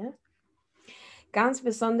 Hier. Ganz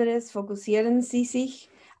besonders fokussieren sie sich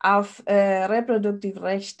auf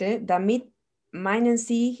Reproduktivrechte. Damit meinen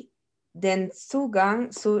sie den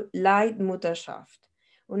Zugang zur Leitmutterschaft.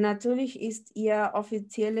 Und natürlich ist ihr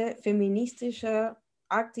offizieller feministischer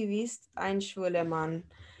Aktivist ein schwuler Mann.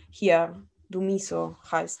 Hier, Dumiso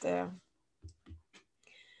heißt er.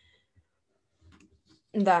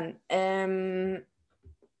 Dann,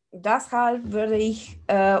 deshalb würde ich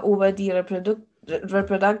über die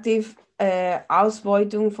Reproduktive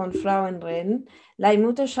Ausbeutung von Frauen reden.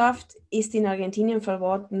 Leihmutterschaft ist in Argentinien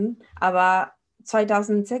verboten, aber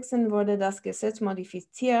 2016 wurde das Gesetz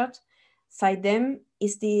modifiziert. Seitdem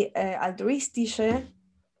ist die altruistische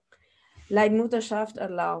Leihmutterschaft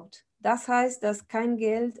erlaubt. Das heißt, dass kein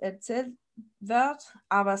Geld erzählt wird,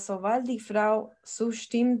 aber sobald die Frau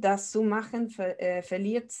zustimmt, das zu machen,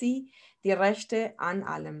 verliert sie die Rechte an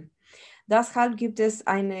allem. Deshalb gibt es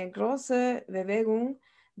eine große Bewegung,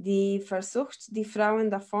 die versucht, die Frauen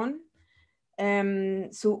davon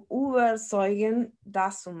zu überzeugen,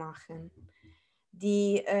 das zu machen.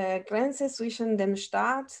 Die Grenze zwischen dem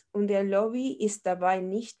Staat und der Lobby ist dabei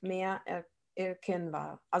nicht mehr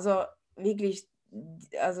erkennbar. Also wirklich,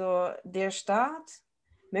 also der Staat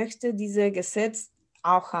möchte dieses Gesetz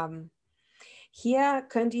auch haben. Hier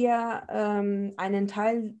könnt ihr einen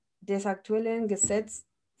Teil des aktuellen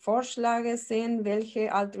Gesetzvorschlages sehen,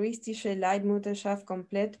 welche altruistische Leihmutterschaft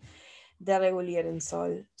komplett deregulieren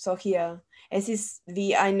soll. So hier, es ist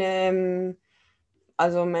wie eine,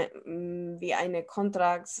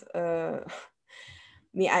 Kontrakt,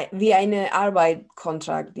 wie eine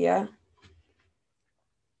Arbeitskontrakt, ja,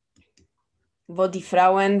 wo die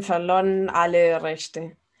Frauen verloren alle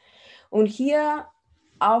Rechte. Und hier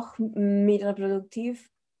auch mit reproduktiv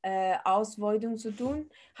Ausbeutung zu tun,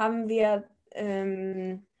 haben wir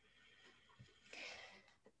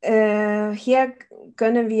hier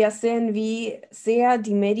können wir sehen, wie sehr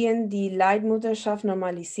die Medien die Leihmutterschaft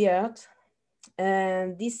normalisiert.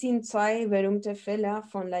 Dies sind zwei berühmte Fälle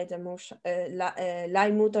von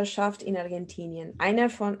Leihmutterschaft in Argentinien. Einer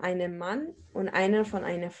von einem Mann und einer von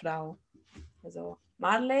einer Frau. Also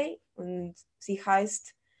Marley und sie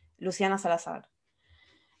heißt Luciana Salazar.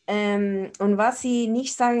 Und was sie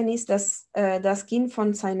nicht sagen ist, dass das Kind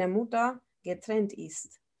von seiner Mutter getrennt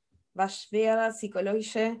ist, was schwere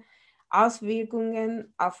psychologische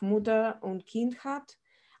Auswirkungen auf Mutter und Kind hat,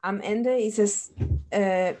 am Ende ist es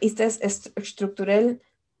strukturell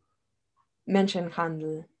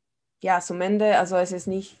Menschenhandel. Ja, zum Ende, also es ist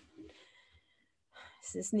nicht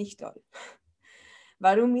toll.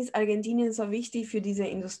 Warum ist Argentinien so wichtig für diese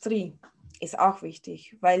Industrie? Ist auch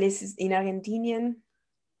wichtig, weil es ist in Argentinien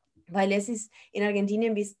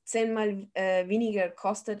bis 10-mal weniger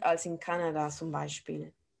kostet als in Kanada zum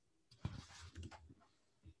Beispiel.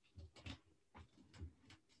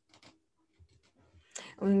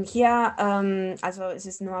 Und hier, also es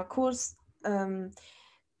ist nur kurz,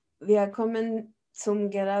 wir kommen zum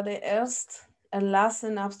gerade erst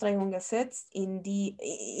erlassenen Abtreibungsgesetz, in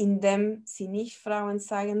dem sie nicht Frauen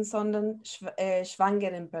sagen, sondern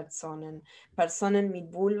schwangeren Personen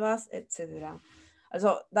mit Vulvas etc.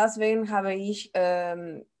 Also deswegen habe ich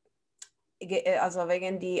also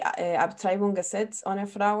wegen die Abtreibungsgesetz ohne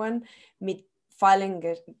Frauen mit fallen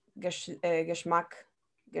Geschmack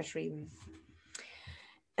geschrieben.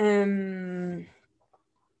 Und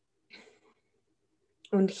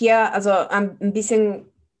hier, also ein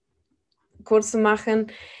bisschen kurz zu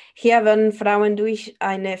machen, hier werden Frauen durch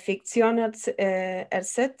eine Fiktion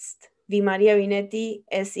ersetzt, wie Maria Vinetti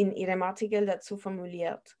es in ihrem Artikel dazu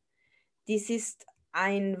formuliert. Dies ist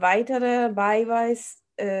ein weiterer Beweis,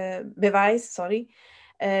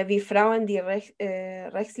 wie Frauen die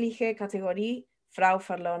rechtliche Kategorie Frau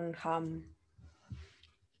verloren haben.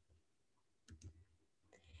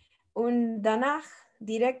 Und danach,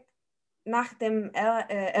 direkt nach dem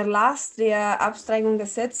Erlass der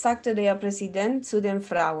Abtreibungsgesetz, sagte der Präsident zu den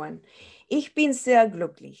Frauen: Ich bin sehr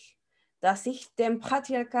glücklich, dass ich dem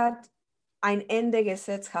Patriarchat ein Ende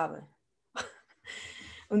gesetzt habe.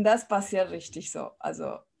 Und das passiert richtig so.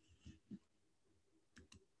 Also.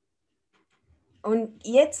 Und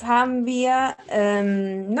jetzt haben wir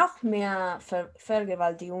noch mehr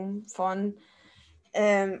Vergewaltigung von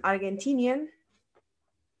Argentinien.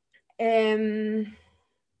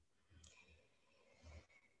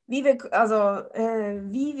 Wie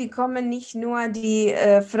bekommen nicht nur die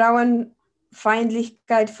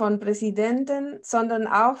Frauenfeindlichkeit von Präsidenten, sondern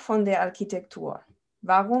auch von der Architektur.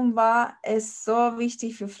 Warum war es so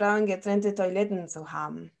wichtig für Frauen, getrennte Toiletten zu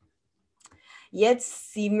haben?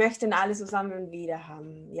 Jetzt, sie möchten alle zusammen wieder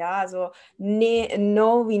haben. Ja, also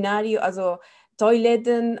no binario, also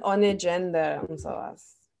Toiletten ohne Gender und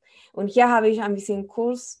sowas. Und hier habe ich ein bisschen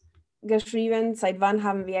Kurs geschrieben, seit wann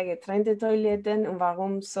haben wir getrennte Toiletten und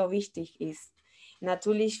warum es so wichtig ist.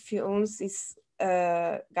 Natürlich für uns ist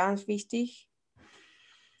ganz wichtig,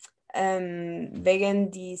 wegen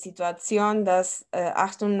die Situation, dass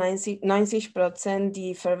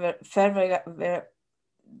 90%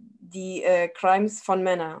 die Crimes von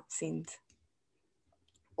Männern sind.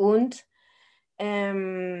 Und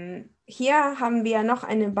hier haben wir noch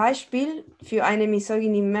ein Beispiel für eine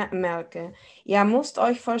Misogynie-Marke. Ihr müsst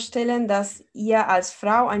euch vorstellen, dass ihr als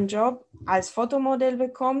Frau einen Job als Fotomodell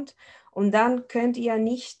bekommt und dann könnt ihr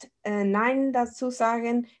nicht Nein dazu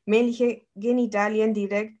sagen, männliche Genitalien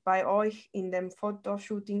direkt bei euch in dem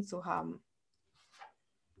Fotoshooting zu haben.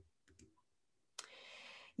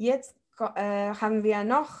 Jetzt haben wir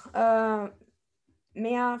noch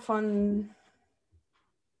mehr von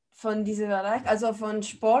diesem Bereich, also von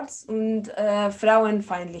Sport und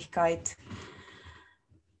Frauenfeindlichkeit.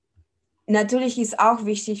 Natürlich ist auch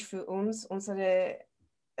wichtig für uns, unsere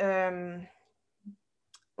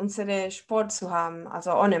Sport zu haben,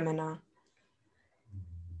 also ohne Männer.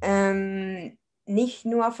 Nicht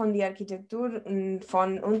nur von der Architektur und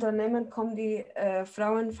von Unternehmen kommt die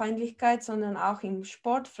Frauenfeindlichkeit, sondern auch im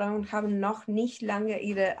Sport. Frauen haben noch nicht lange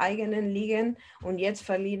ihre eigenen Ligen und jetzt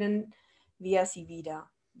verlieren wir sie wieder.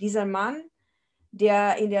 Dieser Mann,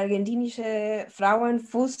 der in der argentinischen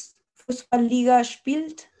Frauenfußballliga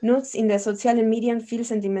spielt, nutzt in den sozialen Medien viel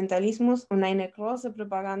Sentimentalismus und eine große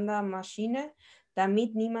Propagandamaschine,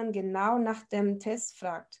 damit niemand genau nach dem Test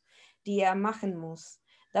fragt, die er machen muss.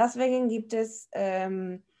 Deswegen gibt es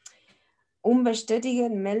unbestätigte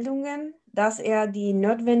Meldungen, dass er die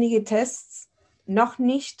notwendigen Tests noch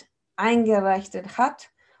nicht eingereicht hat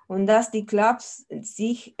und dass die Clubs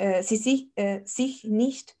sich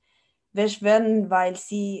nicht beschweren, weil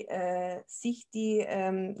sie sich die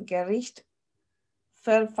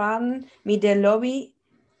Gerichtsverfahren mit der Lobby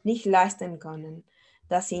nicht leisten können,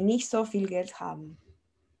 dass sie nicht so viel Geld haben.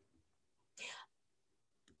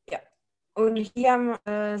 Ja, und hier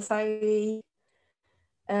sage ich,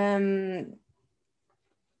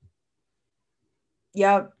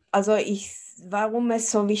 ja, also warum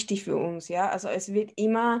es so wichtig für uns, ja, also es wird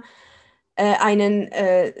immer einen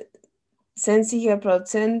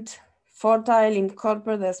 20% Vorteil im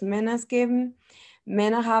Körper des Mannes geben.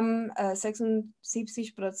 Männer haben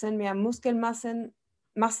 76% mehr Muskelmasse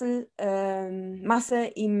Masse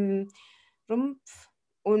im Rumpf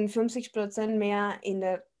und 50% mehr in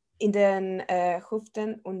den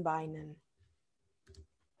Hüften und Beinen.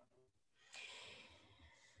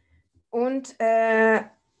 Und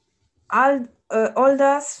all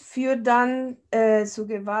das führt dann zu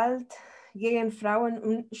Gewalt gegen Frauen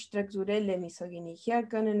und strukturelle Misogynie. Hier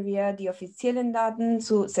können wir die offiziellen Daten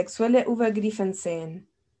zu sexuellen Übergriffen sehen.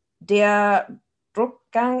 Der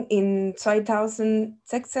Rückgang in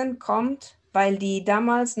 2016 kommt, weil die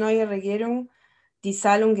damals neue Regierung die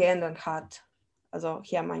Zahlung geändert hat. Also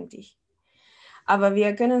hier meinte ich. Aber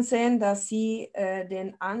wir können sehen, dass sie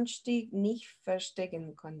den Anstieg nicht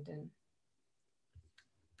verstecken konnten.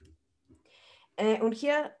 Und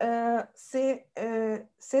hier seht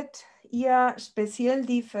ihr speziell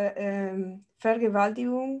die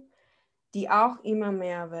Vergewaltigung, die auch immer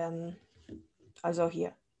mehr werden. Also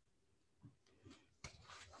hier.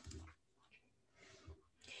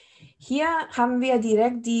 Hier haben wir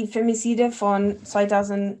direkt die Femizide von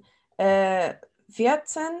 2014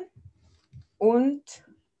 und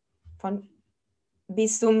von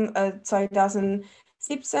bis zum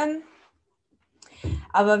 2017.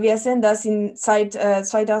 Aber wir sehen, dass seit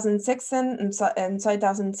 2016 und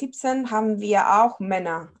 2017 haben wir auch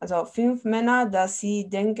Männer, also 5 Männer, dass sie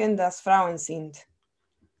denken, dass Frauen sind.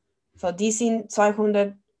 So, die sind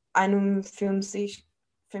 251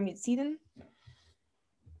 Femiziden.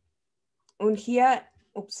 Und hier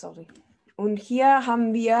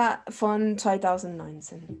haben wir von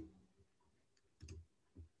 2019.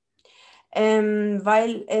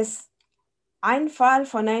 Weil es einen Fall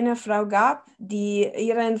von einer Frau gab, die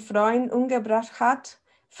ihren Freund umgebracht hat,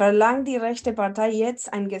 verlangt die rechte Partei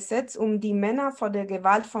jetzt ein Gesetz, um die Männer vor der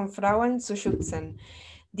Gewalt von Frauen zu schützen.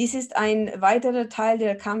 Dies ist ein weiterer Teil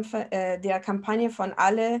der Kampagne von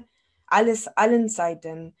allen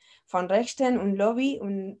Seiten, von Rechten und Lobby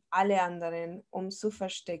und alle anderen, um zu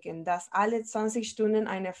verstecken, dass alle 20 Stunden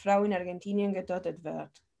eine Frau in Argentinien getötet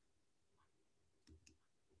wird.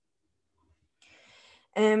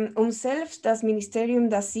 Selbst das Ministerium,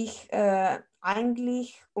 das sich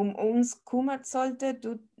eigentlich um uns kümmert sollte,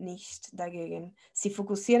 tut nicht dagegen. Sie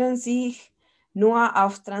fokussieren sich nur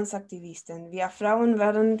auf Transaktivisten. Wir Frauen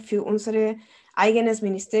werden für unser eigenes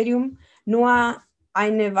Ministerium nur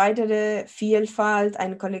eine weitere Vielfalt,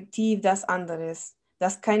 ein Kollektiv, das anderes,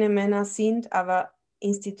 das keine Männer sind, aber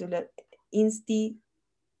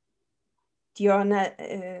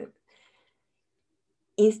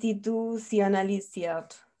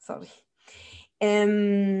institutionalisiert. Sorry.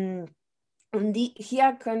 Und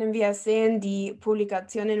hier können wir sehen, die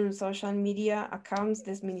Publikationen und Social Media Accounts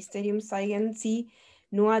des Ministeriums zeigen sie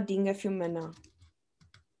nur Dinge für Männer.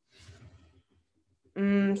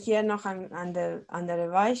 Hier noch ein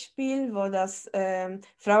anderes Beispiel, wo das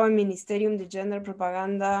Frauenministerium die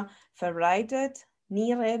Genderpropaganda verbreitet.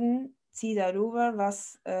 Nie reden sie darüber,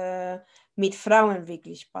 was mit Frauen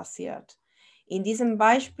wirklich passiert. In diesem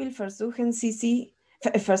Beispiel versuchen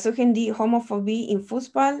die Homophobie im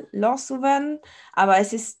Fußball loszuwerden, aber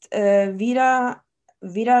es ist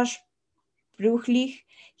widersprüchlich,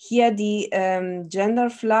 hier die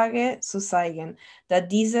Genderflagge zu zeigen, da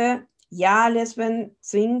diese Lesben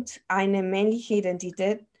zwingt, eine männliche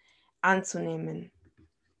Identität anzunehmen.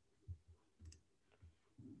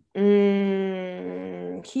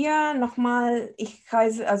 Hier nochmal,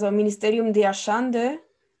 also Ministerium der Schande.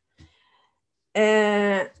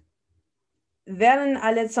 Während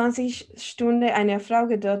alle 20 Stunden eine Frau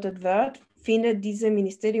getötet wird, findet dieses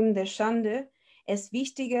Ministerium der Schande es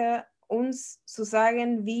wichtiger, uns zu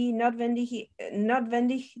sagen, wie notwendig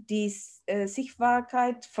die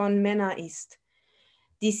Sichtbarkeit von Männern ist,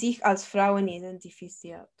 die sich als Frauen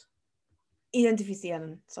identifizieren.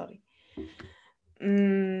 So,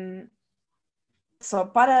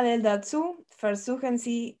 parallel dazu versuchen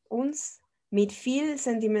sie uns mit viel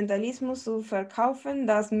Sentimentalismus zu verkaufen,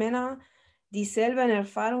 dass Männer dieselben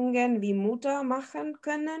Erfahrungen wie Mutter machen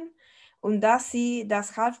können und dass sie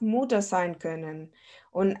deshalb Mutter sein können.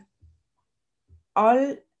 Und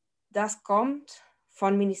all das kommt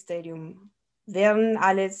vom Ministerium, während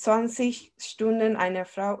alle 20 Stunden eine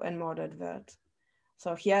Frau ermordet wird.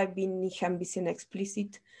 So, hier bin ich ein bisschen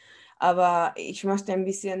explizit, aber ich möchte ein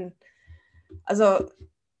bisschen, also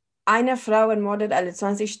eine Frau ermordet alle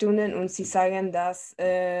 20 Stunden und sie sagen, dass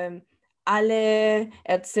alle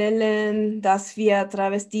erzählen, dass wir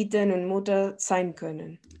Travestiten und Mutter sein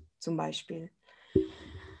können, zum Beispiel.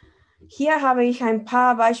 Hier habe ich ein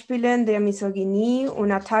paar Beispiele der Misogynie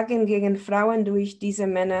und Attacken gegen Frauen durch diese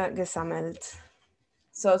Männer gesammelt.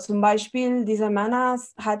 So, zum Beispiel, dieser Mann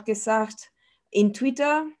hat gesagt in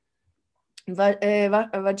Twitter,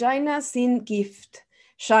 Vaginas sind Gift.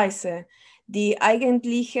 Scheiße, die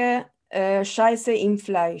eigentliche Scheiße im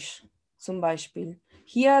Fleisch zum Beispiel.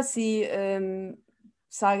 Hier sie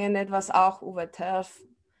sagen etwas auch über TERF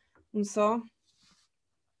und so.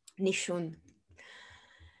 Nicht schon.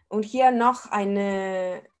 Und hier noch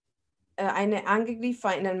eine Angriff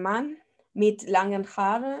von einem Mann mit langen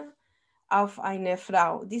Haaren auf eine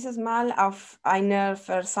Frau. Dieses Mal auf einer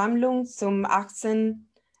Versammlung zum 8.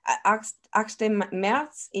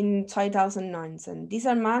 März in 2019.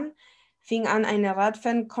 Dieser Mann fing an, eine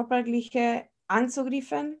Radfan körperliche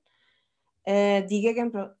anzugreifen, die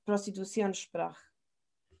gegen Prostitution sprach.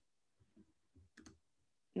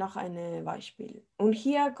 Noch ein Beispiel. Und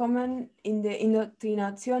hier kommen in der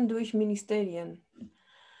Indoktrination durch Ministerien.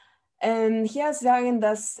 Hier sagen,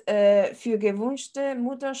 dass für gewünschte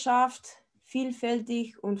Mutterschaft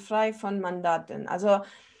vielfältig und frei von Mandaten. Also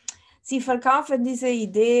sie verkaufen diese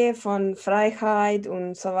Idee von Freiheit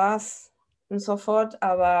und sowas und so fort,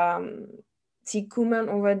 aber sie kümmern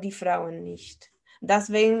über die Frauen nicht.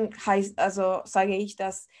 Deswegen sage ich,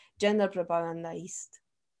 dass Genderpropaganda ist.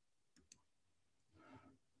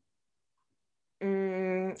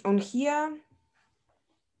 Und hier,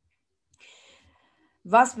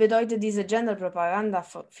 was bedeutet diese Genderpropaganda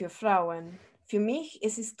für Frauen? Für mich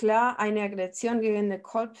ist es klar eine Aggression gegen den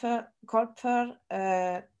Körper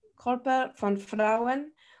von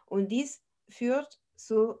Frauen und dies führt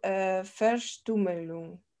zu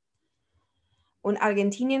Verstümmelung. Und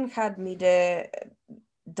Argentinien hat mit der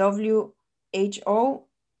WHO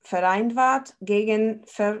vereinbart, gegen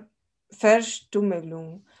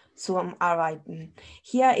Verstümmelung zu arbeiten.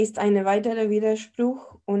 Hier ist ein weiterer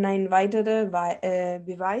Widerspruch und ein weiterer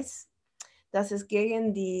Beweis, dass es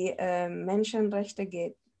gegen die Menschenrechte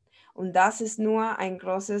geht und dass es nur ein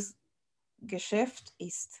großes Geschäft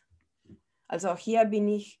ist. Also hier bin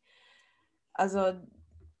ich, also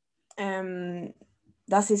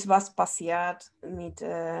das ist, was passiert mit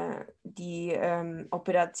den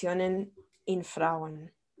Operationen in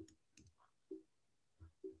Frauen.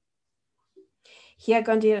 Hier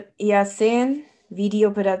könnt ihr sehen, wie die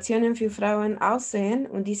Operationen für Frauen aussehen,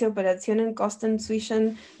 und diese Operationen kosten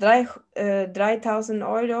zwischen 3.000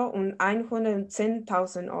 Euro und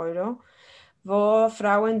 110.000 Euro, wo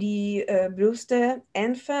Frauen die Brüste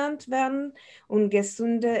entfernt werden und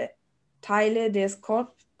gesunde Teile des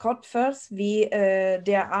Körpers wie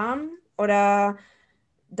der Arm oder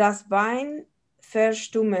das Bein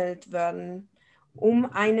verstümmelt werden, um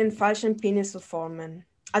einen falschen Penis zu formen.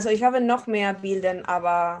 Also ich habe noch mehr Bilder,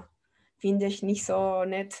 aber finde ich nicht so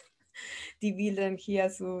nett, die Bilder hier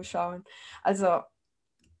zu schauen. Also,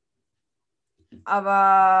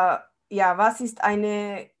 aber ja, was ist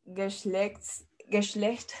eine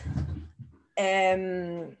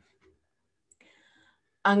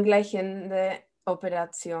angleichende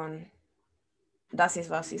Operation? Das ist,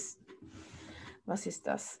 was ist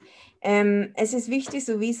das? Es ist wichtig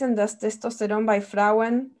zu wissen, dass Testosteron bei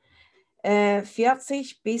Frauen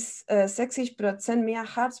 40 bis 60%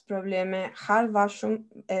 mehr Herzprobleme, Haarwachstum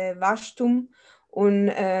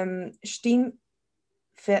und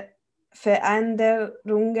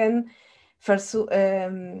Stimmveränderungen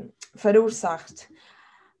verursacht.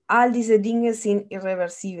 All diese Dinge sind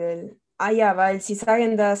irreversibel. Ja, weil sie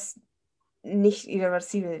sagen, dass nicht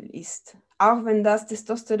irreversibel ist, auch wenn das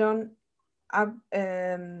Testosteron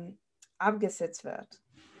abgesetzt wird.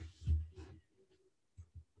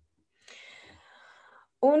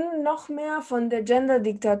 Und noch mehr von der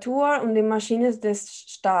Gender-Diktatur und den Maschinen des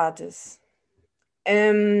Staates.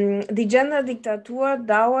 Die Gender-Diktatur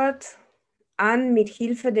dauert an mit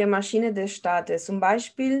Hilfe der Maschine des Staates. Zum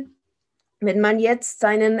Beispiel, wenn man jetzt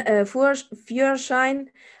seinen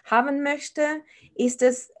Führerschein haben möchte, ist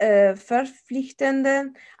es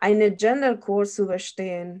verpflichtend, einen Genderkurs zu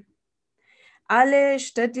bestehen. Alle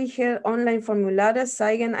städtlichen Online-Formulare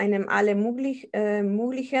zeigen einem alle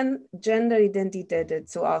möglichen Gender-Identitäten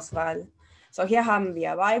zur Auswahl. So, hier haben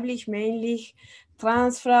wir weiblich, männlich,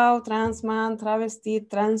 Transfrau, Transmann, Travestit,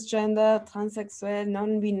 Transgender, Transsexuell,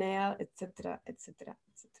 non-binär, etc., etc., etc.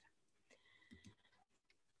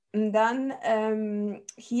 Und dann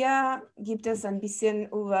hier gibt es ein bisschen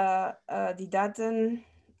über die Daten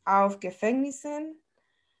auf Gefängnissen.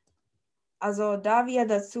 Also da wir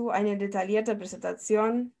dazu eine detaillierte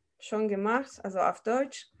Präsentation schon gemacht, also auf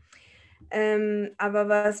Deutsch. Aber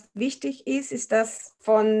was wichtig ist, ist, dass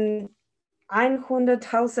von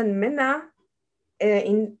 100.000 Männern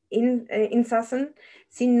Insassen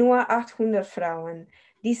sind nur 800 Frauen.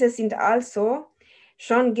 Diese sind also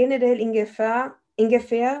schon generell in Gefahr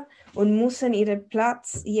und müssen ihren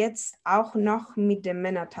Platz jetzt auch noch mit den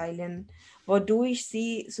Männern teilen, wodurch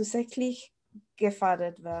sie zusätzlich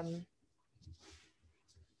gefährdet werden.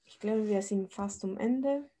 glaube, wir sind fast am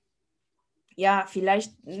Ende. Ja,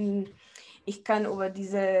 vielleicht, ich kann über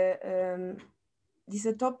diese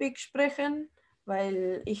Topic sprechen,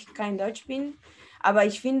 weil ich kein Deutsch bin. Aber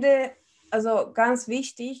ich finde, also ganz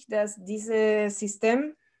wichtig, dass dieses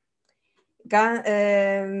System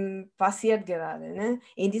passiert gerade. Ne?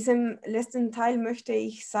 In diesem letzten Teil möchte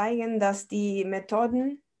ich zeigen, dass die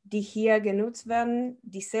Methoden, die hier genutzt werden,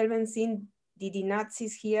 dieselben sind, die die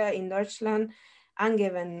Nazis hier in Deutschland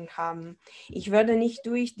angewendet haben. Ich werde nicht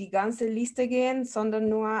durch die ganze Liste gehen, sondern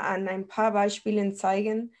nur an ein paar Beispielen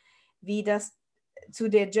zeigen, wie das zu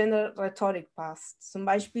der Gender-Rhetorik passt. Zum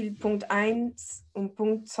Beispiel Punkt 1 und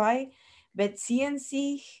Punkt 2 beziehen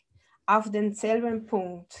sich auf denselben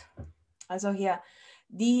Punkt. Also hier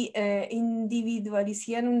die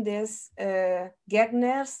Individualisierung des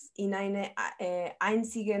Gegners in einen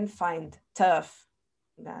einzigen Feind, TERF,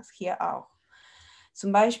 das hier auch.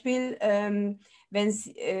 Zum Beispiel,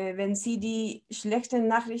 wenn Sie die schlechten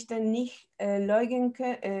Nachrichten nicht leugnen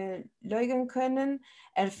können,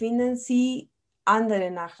 erfinden Sie andere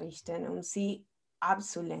Nachrichten, um sie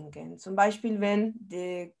abzulenken. Zum Beispiel, wenn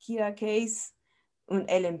der Kira Case und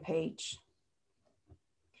Ellen Page.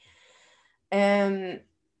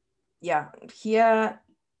 Ja, hier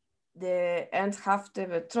der ernsthafte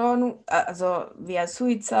Bedrohung, also via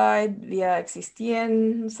Suizid, via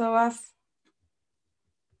Existieren und sowas.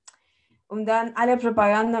 Und dann alle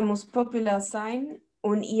Propaganda muss populär sein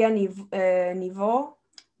und ihr Niveau,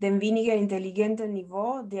 dem weniger intelligenten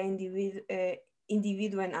Niveau der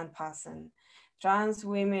Individuen anpassen. Trans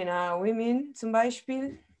Women are Women zum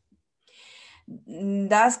Beispiel.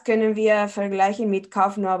 Das können wir vergleichen mit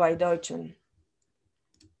Kauf nur bei Deutschen.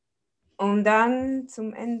 Und dann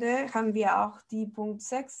zum Ende haben wir auch die Punkt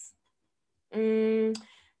 6.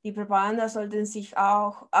 Die Propaganda sollten sich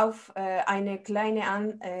auch auf eine kleine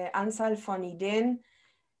Anzahl von Ideen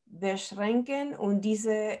beschränken und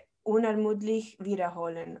diese unermüdlich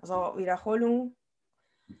wiederholen. Also Wiederholung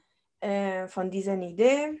von dieser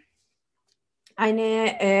Idee. Einen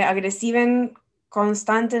aggressiven,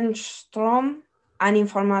 konstanten Strom an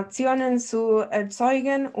Informationen zu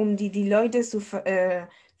erzeugen, um die Leute zu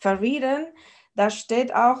verwirren, das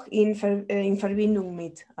steht auch in Verbindung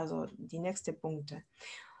mit, also die nächsten Punkte.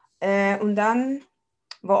 Und dann,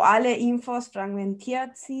 wo alle Infos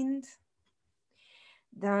fragmentiert sind,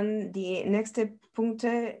 dann die nächsten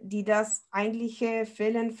Punkte, die das eigentliche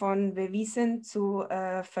Fehlen von Beweisen zu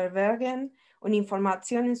verbergen und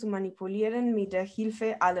Informationen zu manipulieren mit der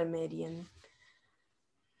Hilfe aller Medien.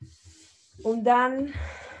 Und dann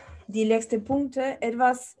die letzten Punkte,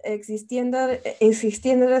 etwas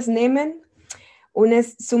Existierenderes nehmen und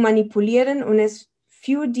es zu manipulieren und es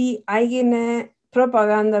für die eigene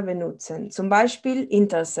Propaganda benutzen, zum Beispiel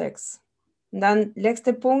Intersex. Und dann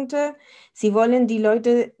letzte Punkte, sie wollen die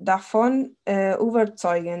Leute davon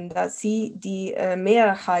überzeugen, dass sie die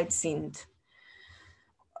Mehrheit sind.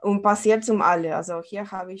 Und passiert zum alle. Also hier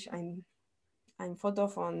habe ich ein Foto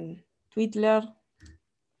von Twitter.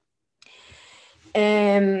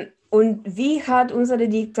 Und wie hat unsere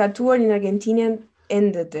Diktatur in Argentinien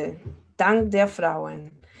endete? Dank der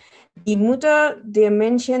Frauen. Die Mutter der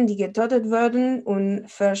Menschen, die getötet wurden und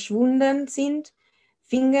verschwunden sind,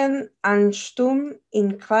 fingen an, stumm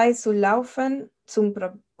im Kreis zu laufen,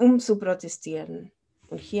 um zu protestieren.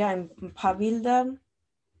 Und hier ein paar Bilder.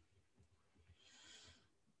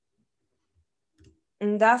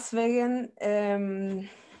 Und deswegen,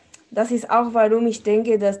 das ist auch, warum ich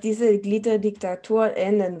denke, dass diese Glitterdiktatur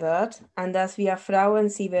enden wird, an dass wir Frauen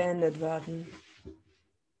sie beendet werden.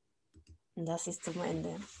 Und das ist zum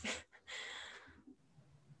Ende.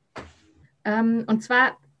 Und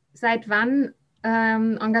zwar, seit wann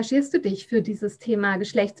engagierst du dich für dieses Thema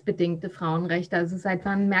geschlechtsbedingte Frauenrechte? Also seit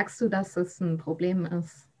wann merkst du, dass es ein Problem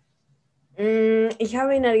ist? Ich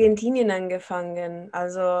habe in Argentinien angefangen,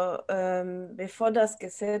 also bevor das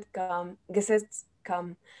Gesetz kam,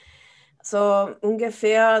 so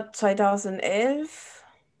ungefähr 2011.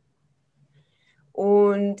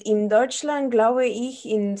 Und in Deutschland, glaube ich,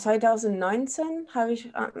 in 2019 habe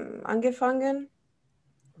ich angefangen,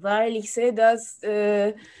 weil ich sehe, dass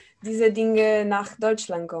diese Dinge nach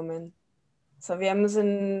Deutschland kommen. So, wir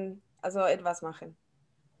müssen also etwas machen.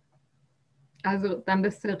 Also dann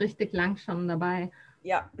bist du richtig lang schon dabei.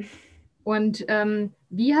 Ja. Und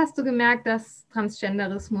wie hast du gemerkt, dass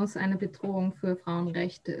Transgenderismus eine Bedrohung für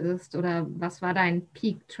Frauenrechte ist? Oder was war dein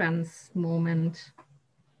Peak-Trans-Moment?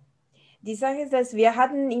 Die Sache ist, dass wir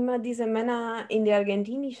hatten immer diese Männer in den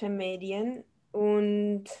argentinischen Medien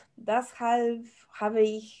und deshalb habe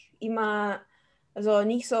ich immer, also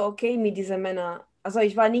nicht so okay mit diesen Männern. Also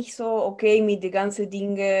ich war nicht so okay mit den ganzen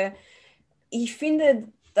Dingen. Ich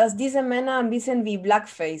finde, dass diese Männer ein bisschen wie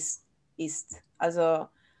Blackface ist. Also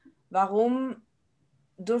warum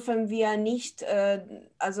dürfen wir nicht,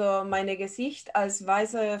 also meine Gesicht als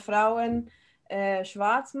weiße Frauen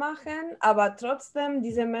schwarz machen, aber trotzdem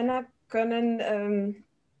diese Männer können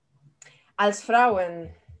als Frauen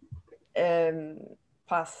ähm,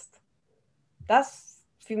 passt. Das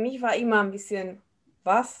für mich war immer ein bisschen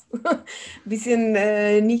was, ein bisschen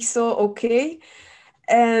nicht so okay.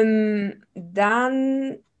 Dann,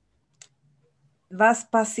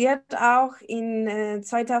 was passiert auch in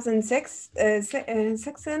 2006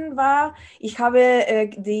 16 war, ich habe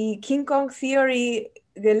die King Kong Theory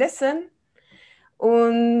gelesen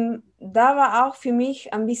und da war auch für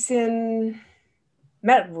mich ein bisschen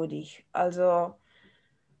merkwürdig. Also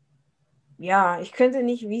ja, ich könnte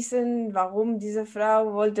nicht wissen, warum diese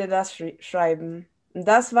Frau wollte das schreiben. Und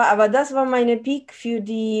aber das war meine Peak für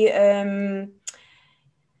die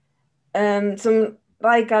zum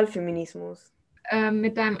Radikalfeminismus.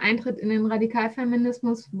 Mit deinem Eintritt in den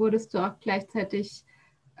Radikalfeminismus wurdest du auch gleichzeitig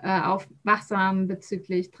aufwachsam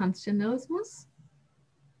bezüglich Transgenderismus?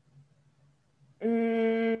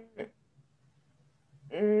 Mm,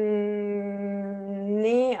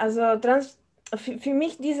 nee, also für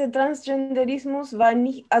mich dieser Transgenderismus war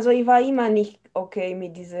nicht, also ich war immer nicht okay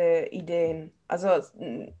mit diesen Ideen. Also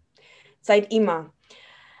seit immer.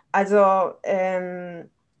 Also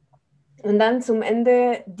und dann zum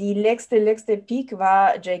Ende, die letzte Peak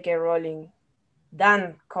war J.K. Rowling.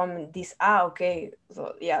 Dann kommt okay,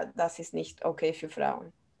 so, ja, das ist nicht okay für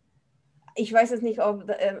Frauen. Ich weiß es nicht, ob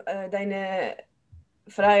deine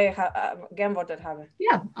Frage geantwortet habe.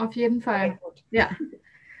 Ja, auf jeden Fall. Okay, gut. Ja,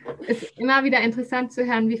 es ist immer wieder interessant zu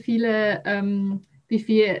hören, wie viel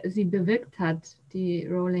sie bewirkt hat, die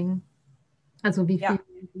Rowling. Also wie viel Ja.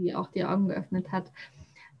 sie auch die Augen geöffnet hat.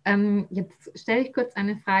 Jetzt stelle ich kurz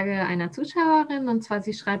eine Frage einer Zuschauerin, und zwar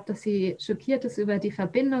sie schreibt, dass sie schockiert ist über die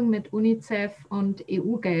Verbindung mit UNICEF und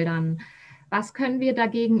EU-Geldern. Was können wir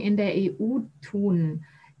dagegen in der EU tun?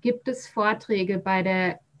 Gibt es Vorträge bei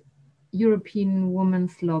der European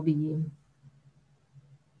Women's Lobby?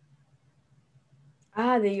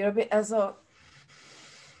 Die Europäer, also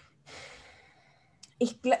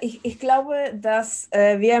ich glaube, dass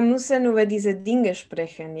wir müssen über diese Dinge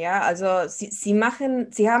sprechen, ja. Also sie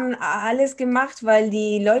haben alles gemacht, weil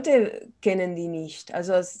die Leute kennen die nicht.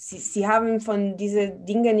 Also sie haben von diesen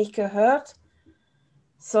Dingen nicht gehört.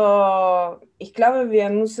 So, ich glaube, wir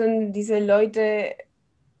müssen diese Leute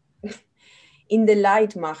in the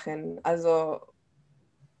light machen. Also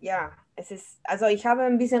ja, also ich habe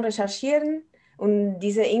ein bisschen recherchieren und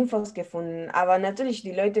diese Infos gefunden. Aber natürlich,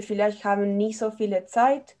 die Leute vielleicht haben nicht so viele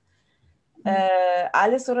Zeit,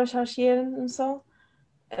 alles zu recherchieren und so.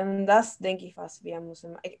 Das denke ich, was wir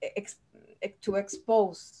müssen, to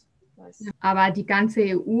expose. Weißt. Aber die ganze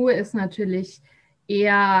EU ist natürlich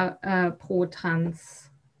eher pro Trans.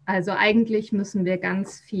 Also eigentlich müssten wir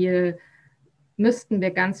ganz viel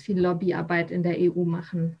Lobbyarbeit in der EU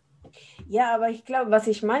machen. Ja, aber ich glaube, was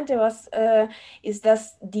ich meinte, ist,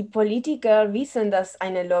 dass die Politiker wissen, dass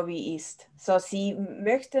eine Lobby ist. So, sie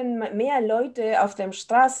möchten mehr Leute auf der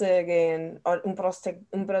Straße gehen und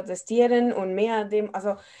protestieren und mehr dem,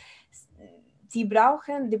 also die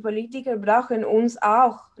Politiker brauchen uns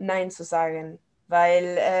auch Nein zu sagen,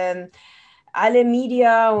 weil alle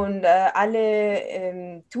Media und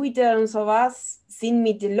alle Twitter und sowas sind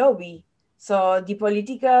mit der Lobby. So, die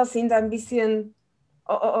Politiker sind ein bisschen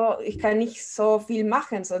ich kann nicht so viel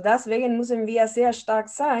machen. So deswegen müssen wir sehr stark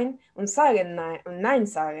sein und sagen Nein und Nein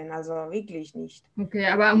sagen. Also wirklich nicht. Okay,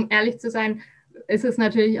 aber um ehrlich zu sein, ist es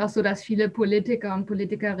natürlich auch so, dass viele Politiker und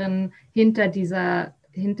Politikerinnen hinter dieser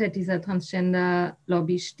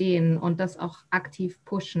Transgender-Lobby stehen und das auch aktiv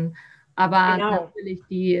pushen. Aber Genau. natürlich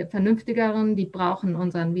die Vernünftigeren, die brauchen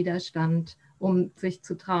unseren Widerstand, um sich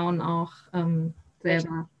zu trauen, auch Richtig.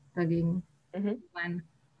 selber dagegen Mhm. zu sein.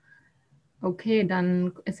 Okay,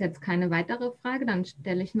 dann ist jetzt keine weitere Frage. Dann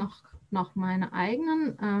stelle ich noch meine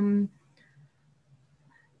eigenen.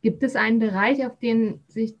 Gibt es einen Bereich, auf den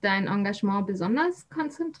sich dein Engagement besonders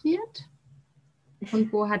konzentriert?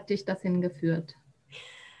 Und wo hat dich das hingeführt?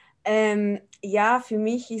 Ja, für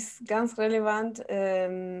mich ist ganz relevant,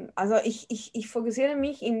 also ich fokussiere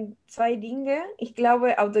mich in zwei Dinge. Ich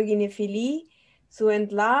glaube, Autogenephilie zu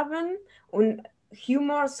entlarven und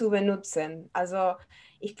Humor zu benutzen. Also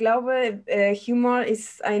ich glaube, Humor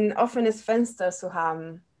ist ein offenes Fenster zu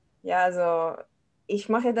haben. Ja, also ich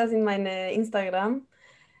mache das in meine Instagram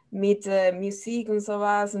mit Musik und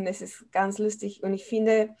sowas und es ist ganz lustig und ich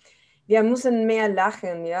finde, wir müssen mehr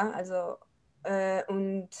lachen, ja, also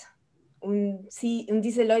und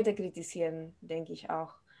diese Leute kritisieren, denke ich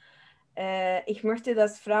auch. Ich möchte,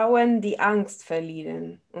 dass Frauen die Angst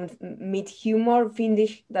verlieren. Und mit Humor finde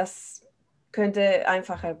ich, das könnte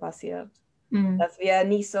einfacher passieren. Mhm. Dass wir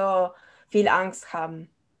nicht so viel Angst haben.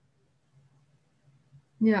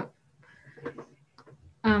 Ja.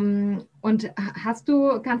 Und kannst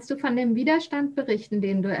du von dem Widerstand berichten,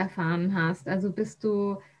 den du erfahren hast? Also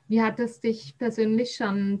wie hat es dich persönlich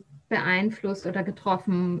schon beeinflusst oder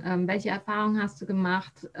getroffen? Welche Erfahrungen hast du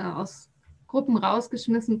gemacht, aus Gruppen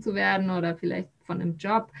rausgeschmissen zu werden oder vielleicht von einem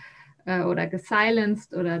Job oder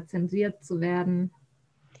gesilenced oder zensiert zu werden?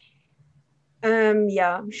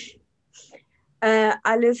 Ja,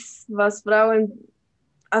 alles, was Frauen,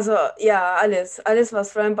 also ja, alles,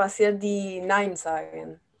 was Frauen passiert, die Nein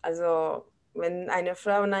sagen. Also wenn eine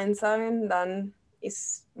Frau Nein sagen, dann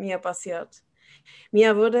ist mir passiert.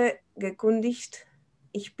 Mir wurde gekündigt.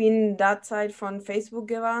 Ich bin derzeit von Facebook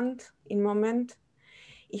gewarnt im Moment.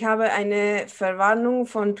 Ich habe eine Verwarnung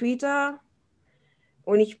von Twitter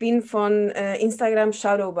und ich bin von Instagram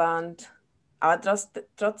shadowbanned, aber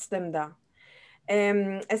trotzdem da.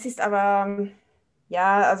 Es ist aber,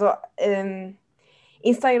 ja, also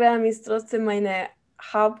Instagram ist trotzdem meine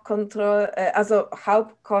also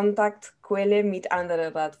Hauptkontaktquelle mit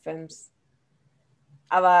anderen Radfans.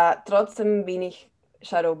 Aber trotzdem bin ich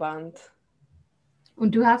shadowbanned.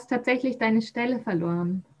 Und du hast tatsächlich deine Stelle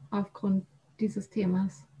verloren aufgrund dieses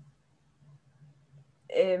Themas.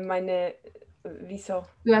 Wieso?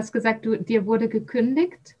 Du hast gesagt, dir wurde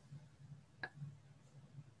gekündigt.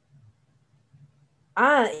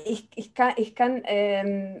 Ja,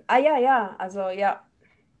 also ja,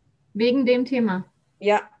 Wegen dem Thema.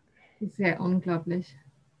 ja, Sehr unglaublich.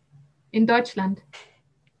 In Deutschland.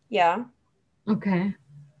 ja. Okay,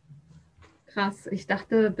 krass. Ich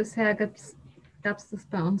dachte, bisher gab es das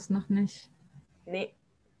bei uns noch nicht. Nee,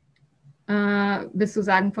 Willst du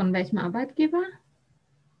sagen, von welchem Arbeitgeber?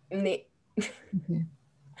 nee. Okay.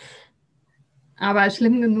 Aber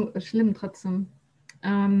schlimm genug, schlimm trotzdem.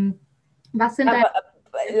 Ähm, was sind deine.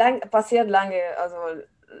 Aber passiert lange, also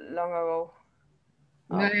long ago.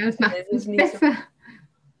 Auch. Naja, das macht Es es ist nicht nicht so. besser.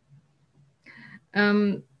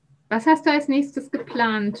 Ähm, was hast du als nächstes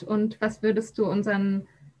geplant und was würdest du unseren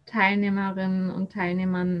Teilnehmerinnen und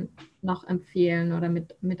Teilnehmern noch empfehlen oder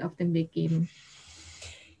mit auf den Weg geben?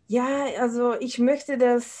 Ja, also ich möchte,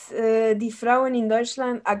 dass die Frauen in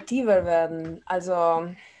Deutschland aktiver werden. Also,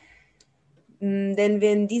 denn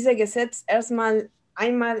wenn diese Gesetze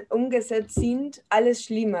einmal umgesetzt sind, alles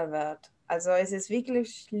schlimmer wird. Also es ist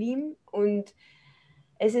wirklich schlimm und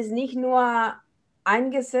es ist nicht nur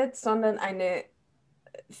ein Gesetz, sondern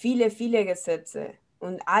viele Gesetze.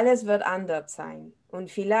 Und alles wird anders sein.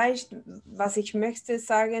 Und vielleicht, was ich möchte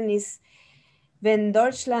sagen, ist, wenn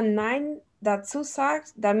Deutschland Nein dazu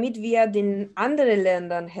sagt, damit wir den anderen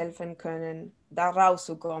Ländern helfen können, da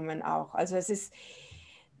rauszukommen auch. Also das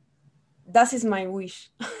ist mein Wish.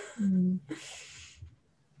 Mhm.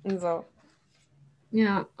 So.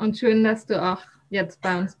 Ja, und schön, dass du auch jetzt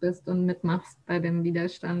bei uns bist und mitmachst bei dem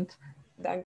Widerstand.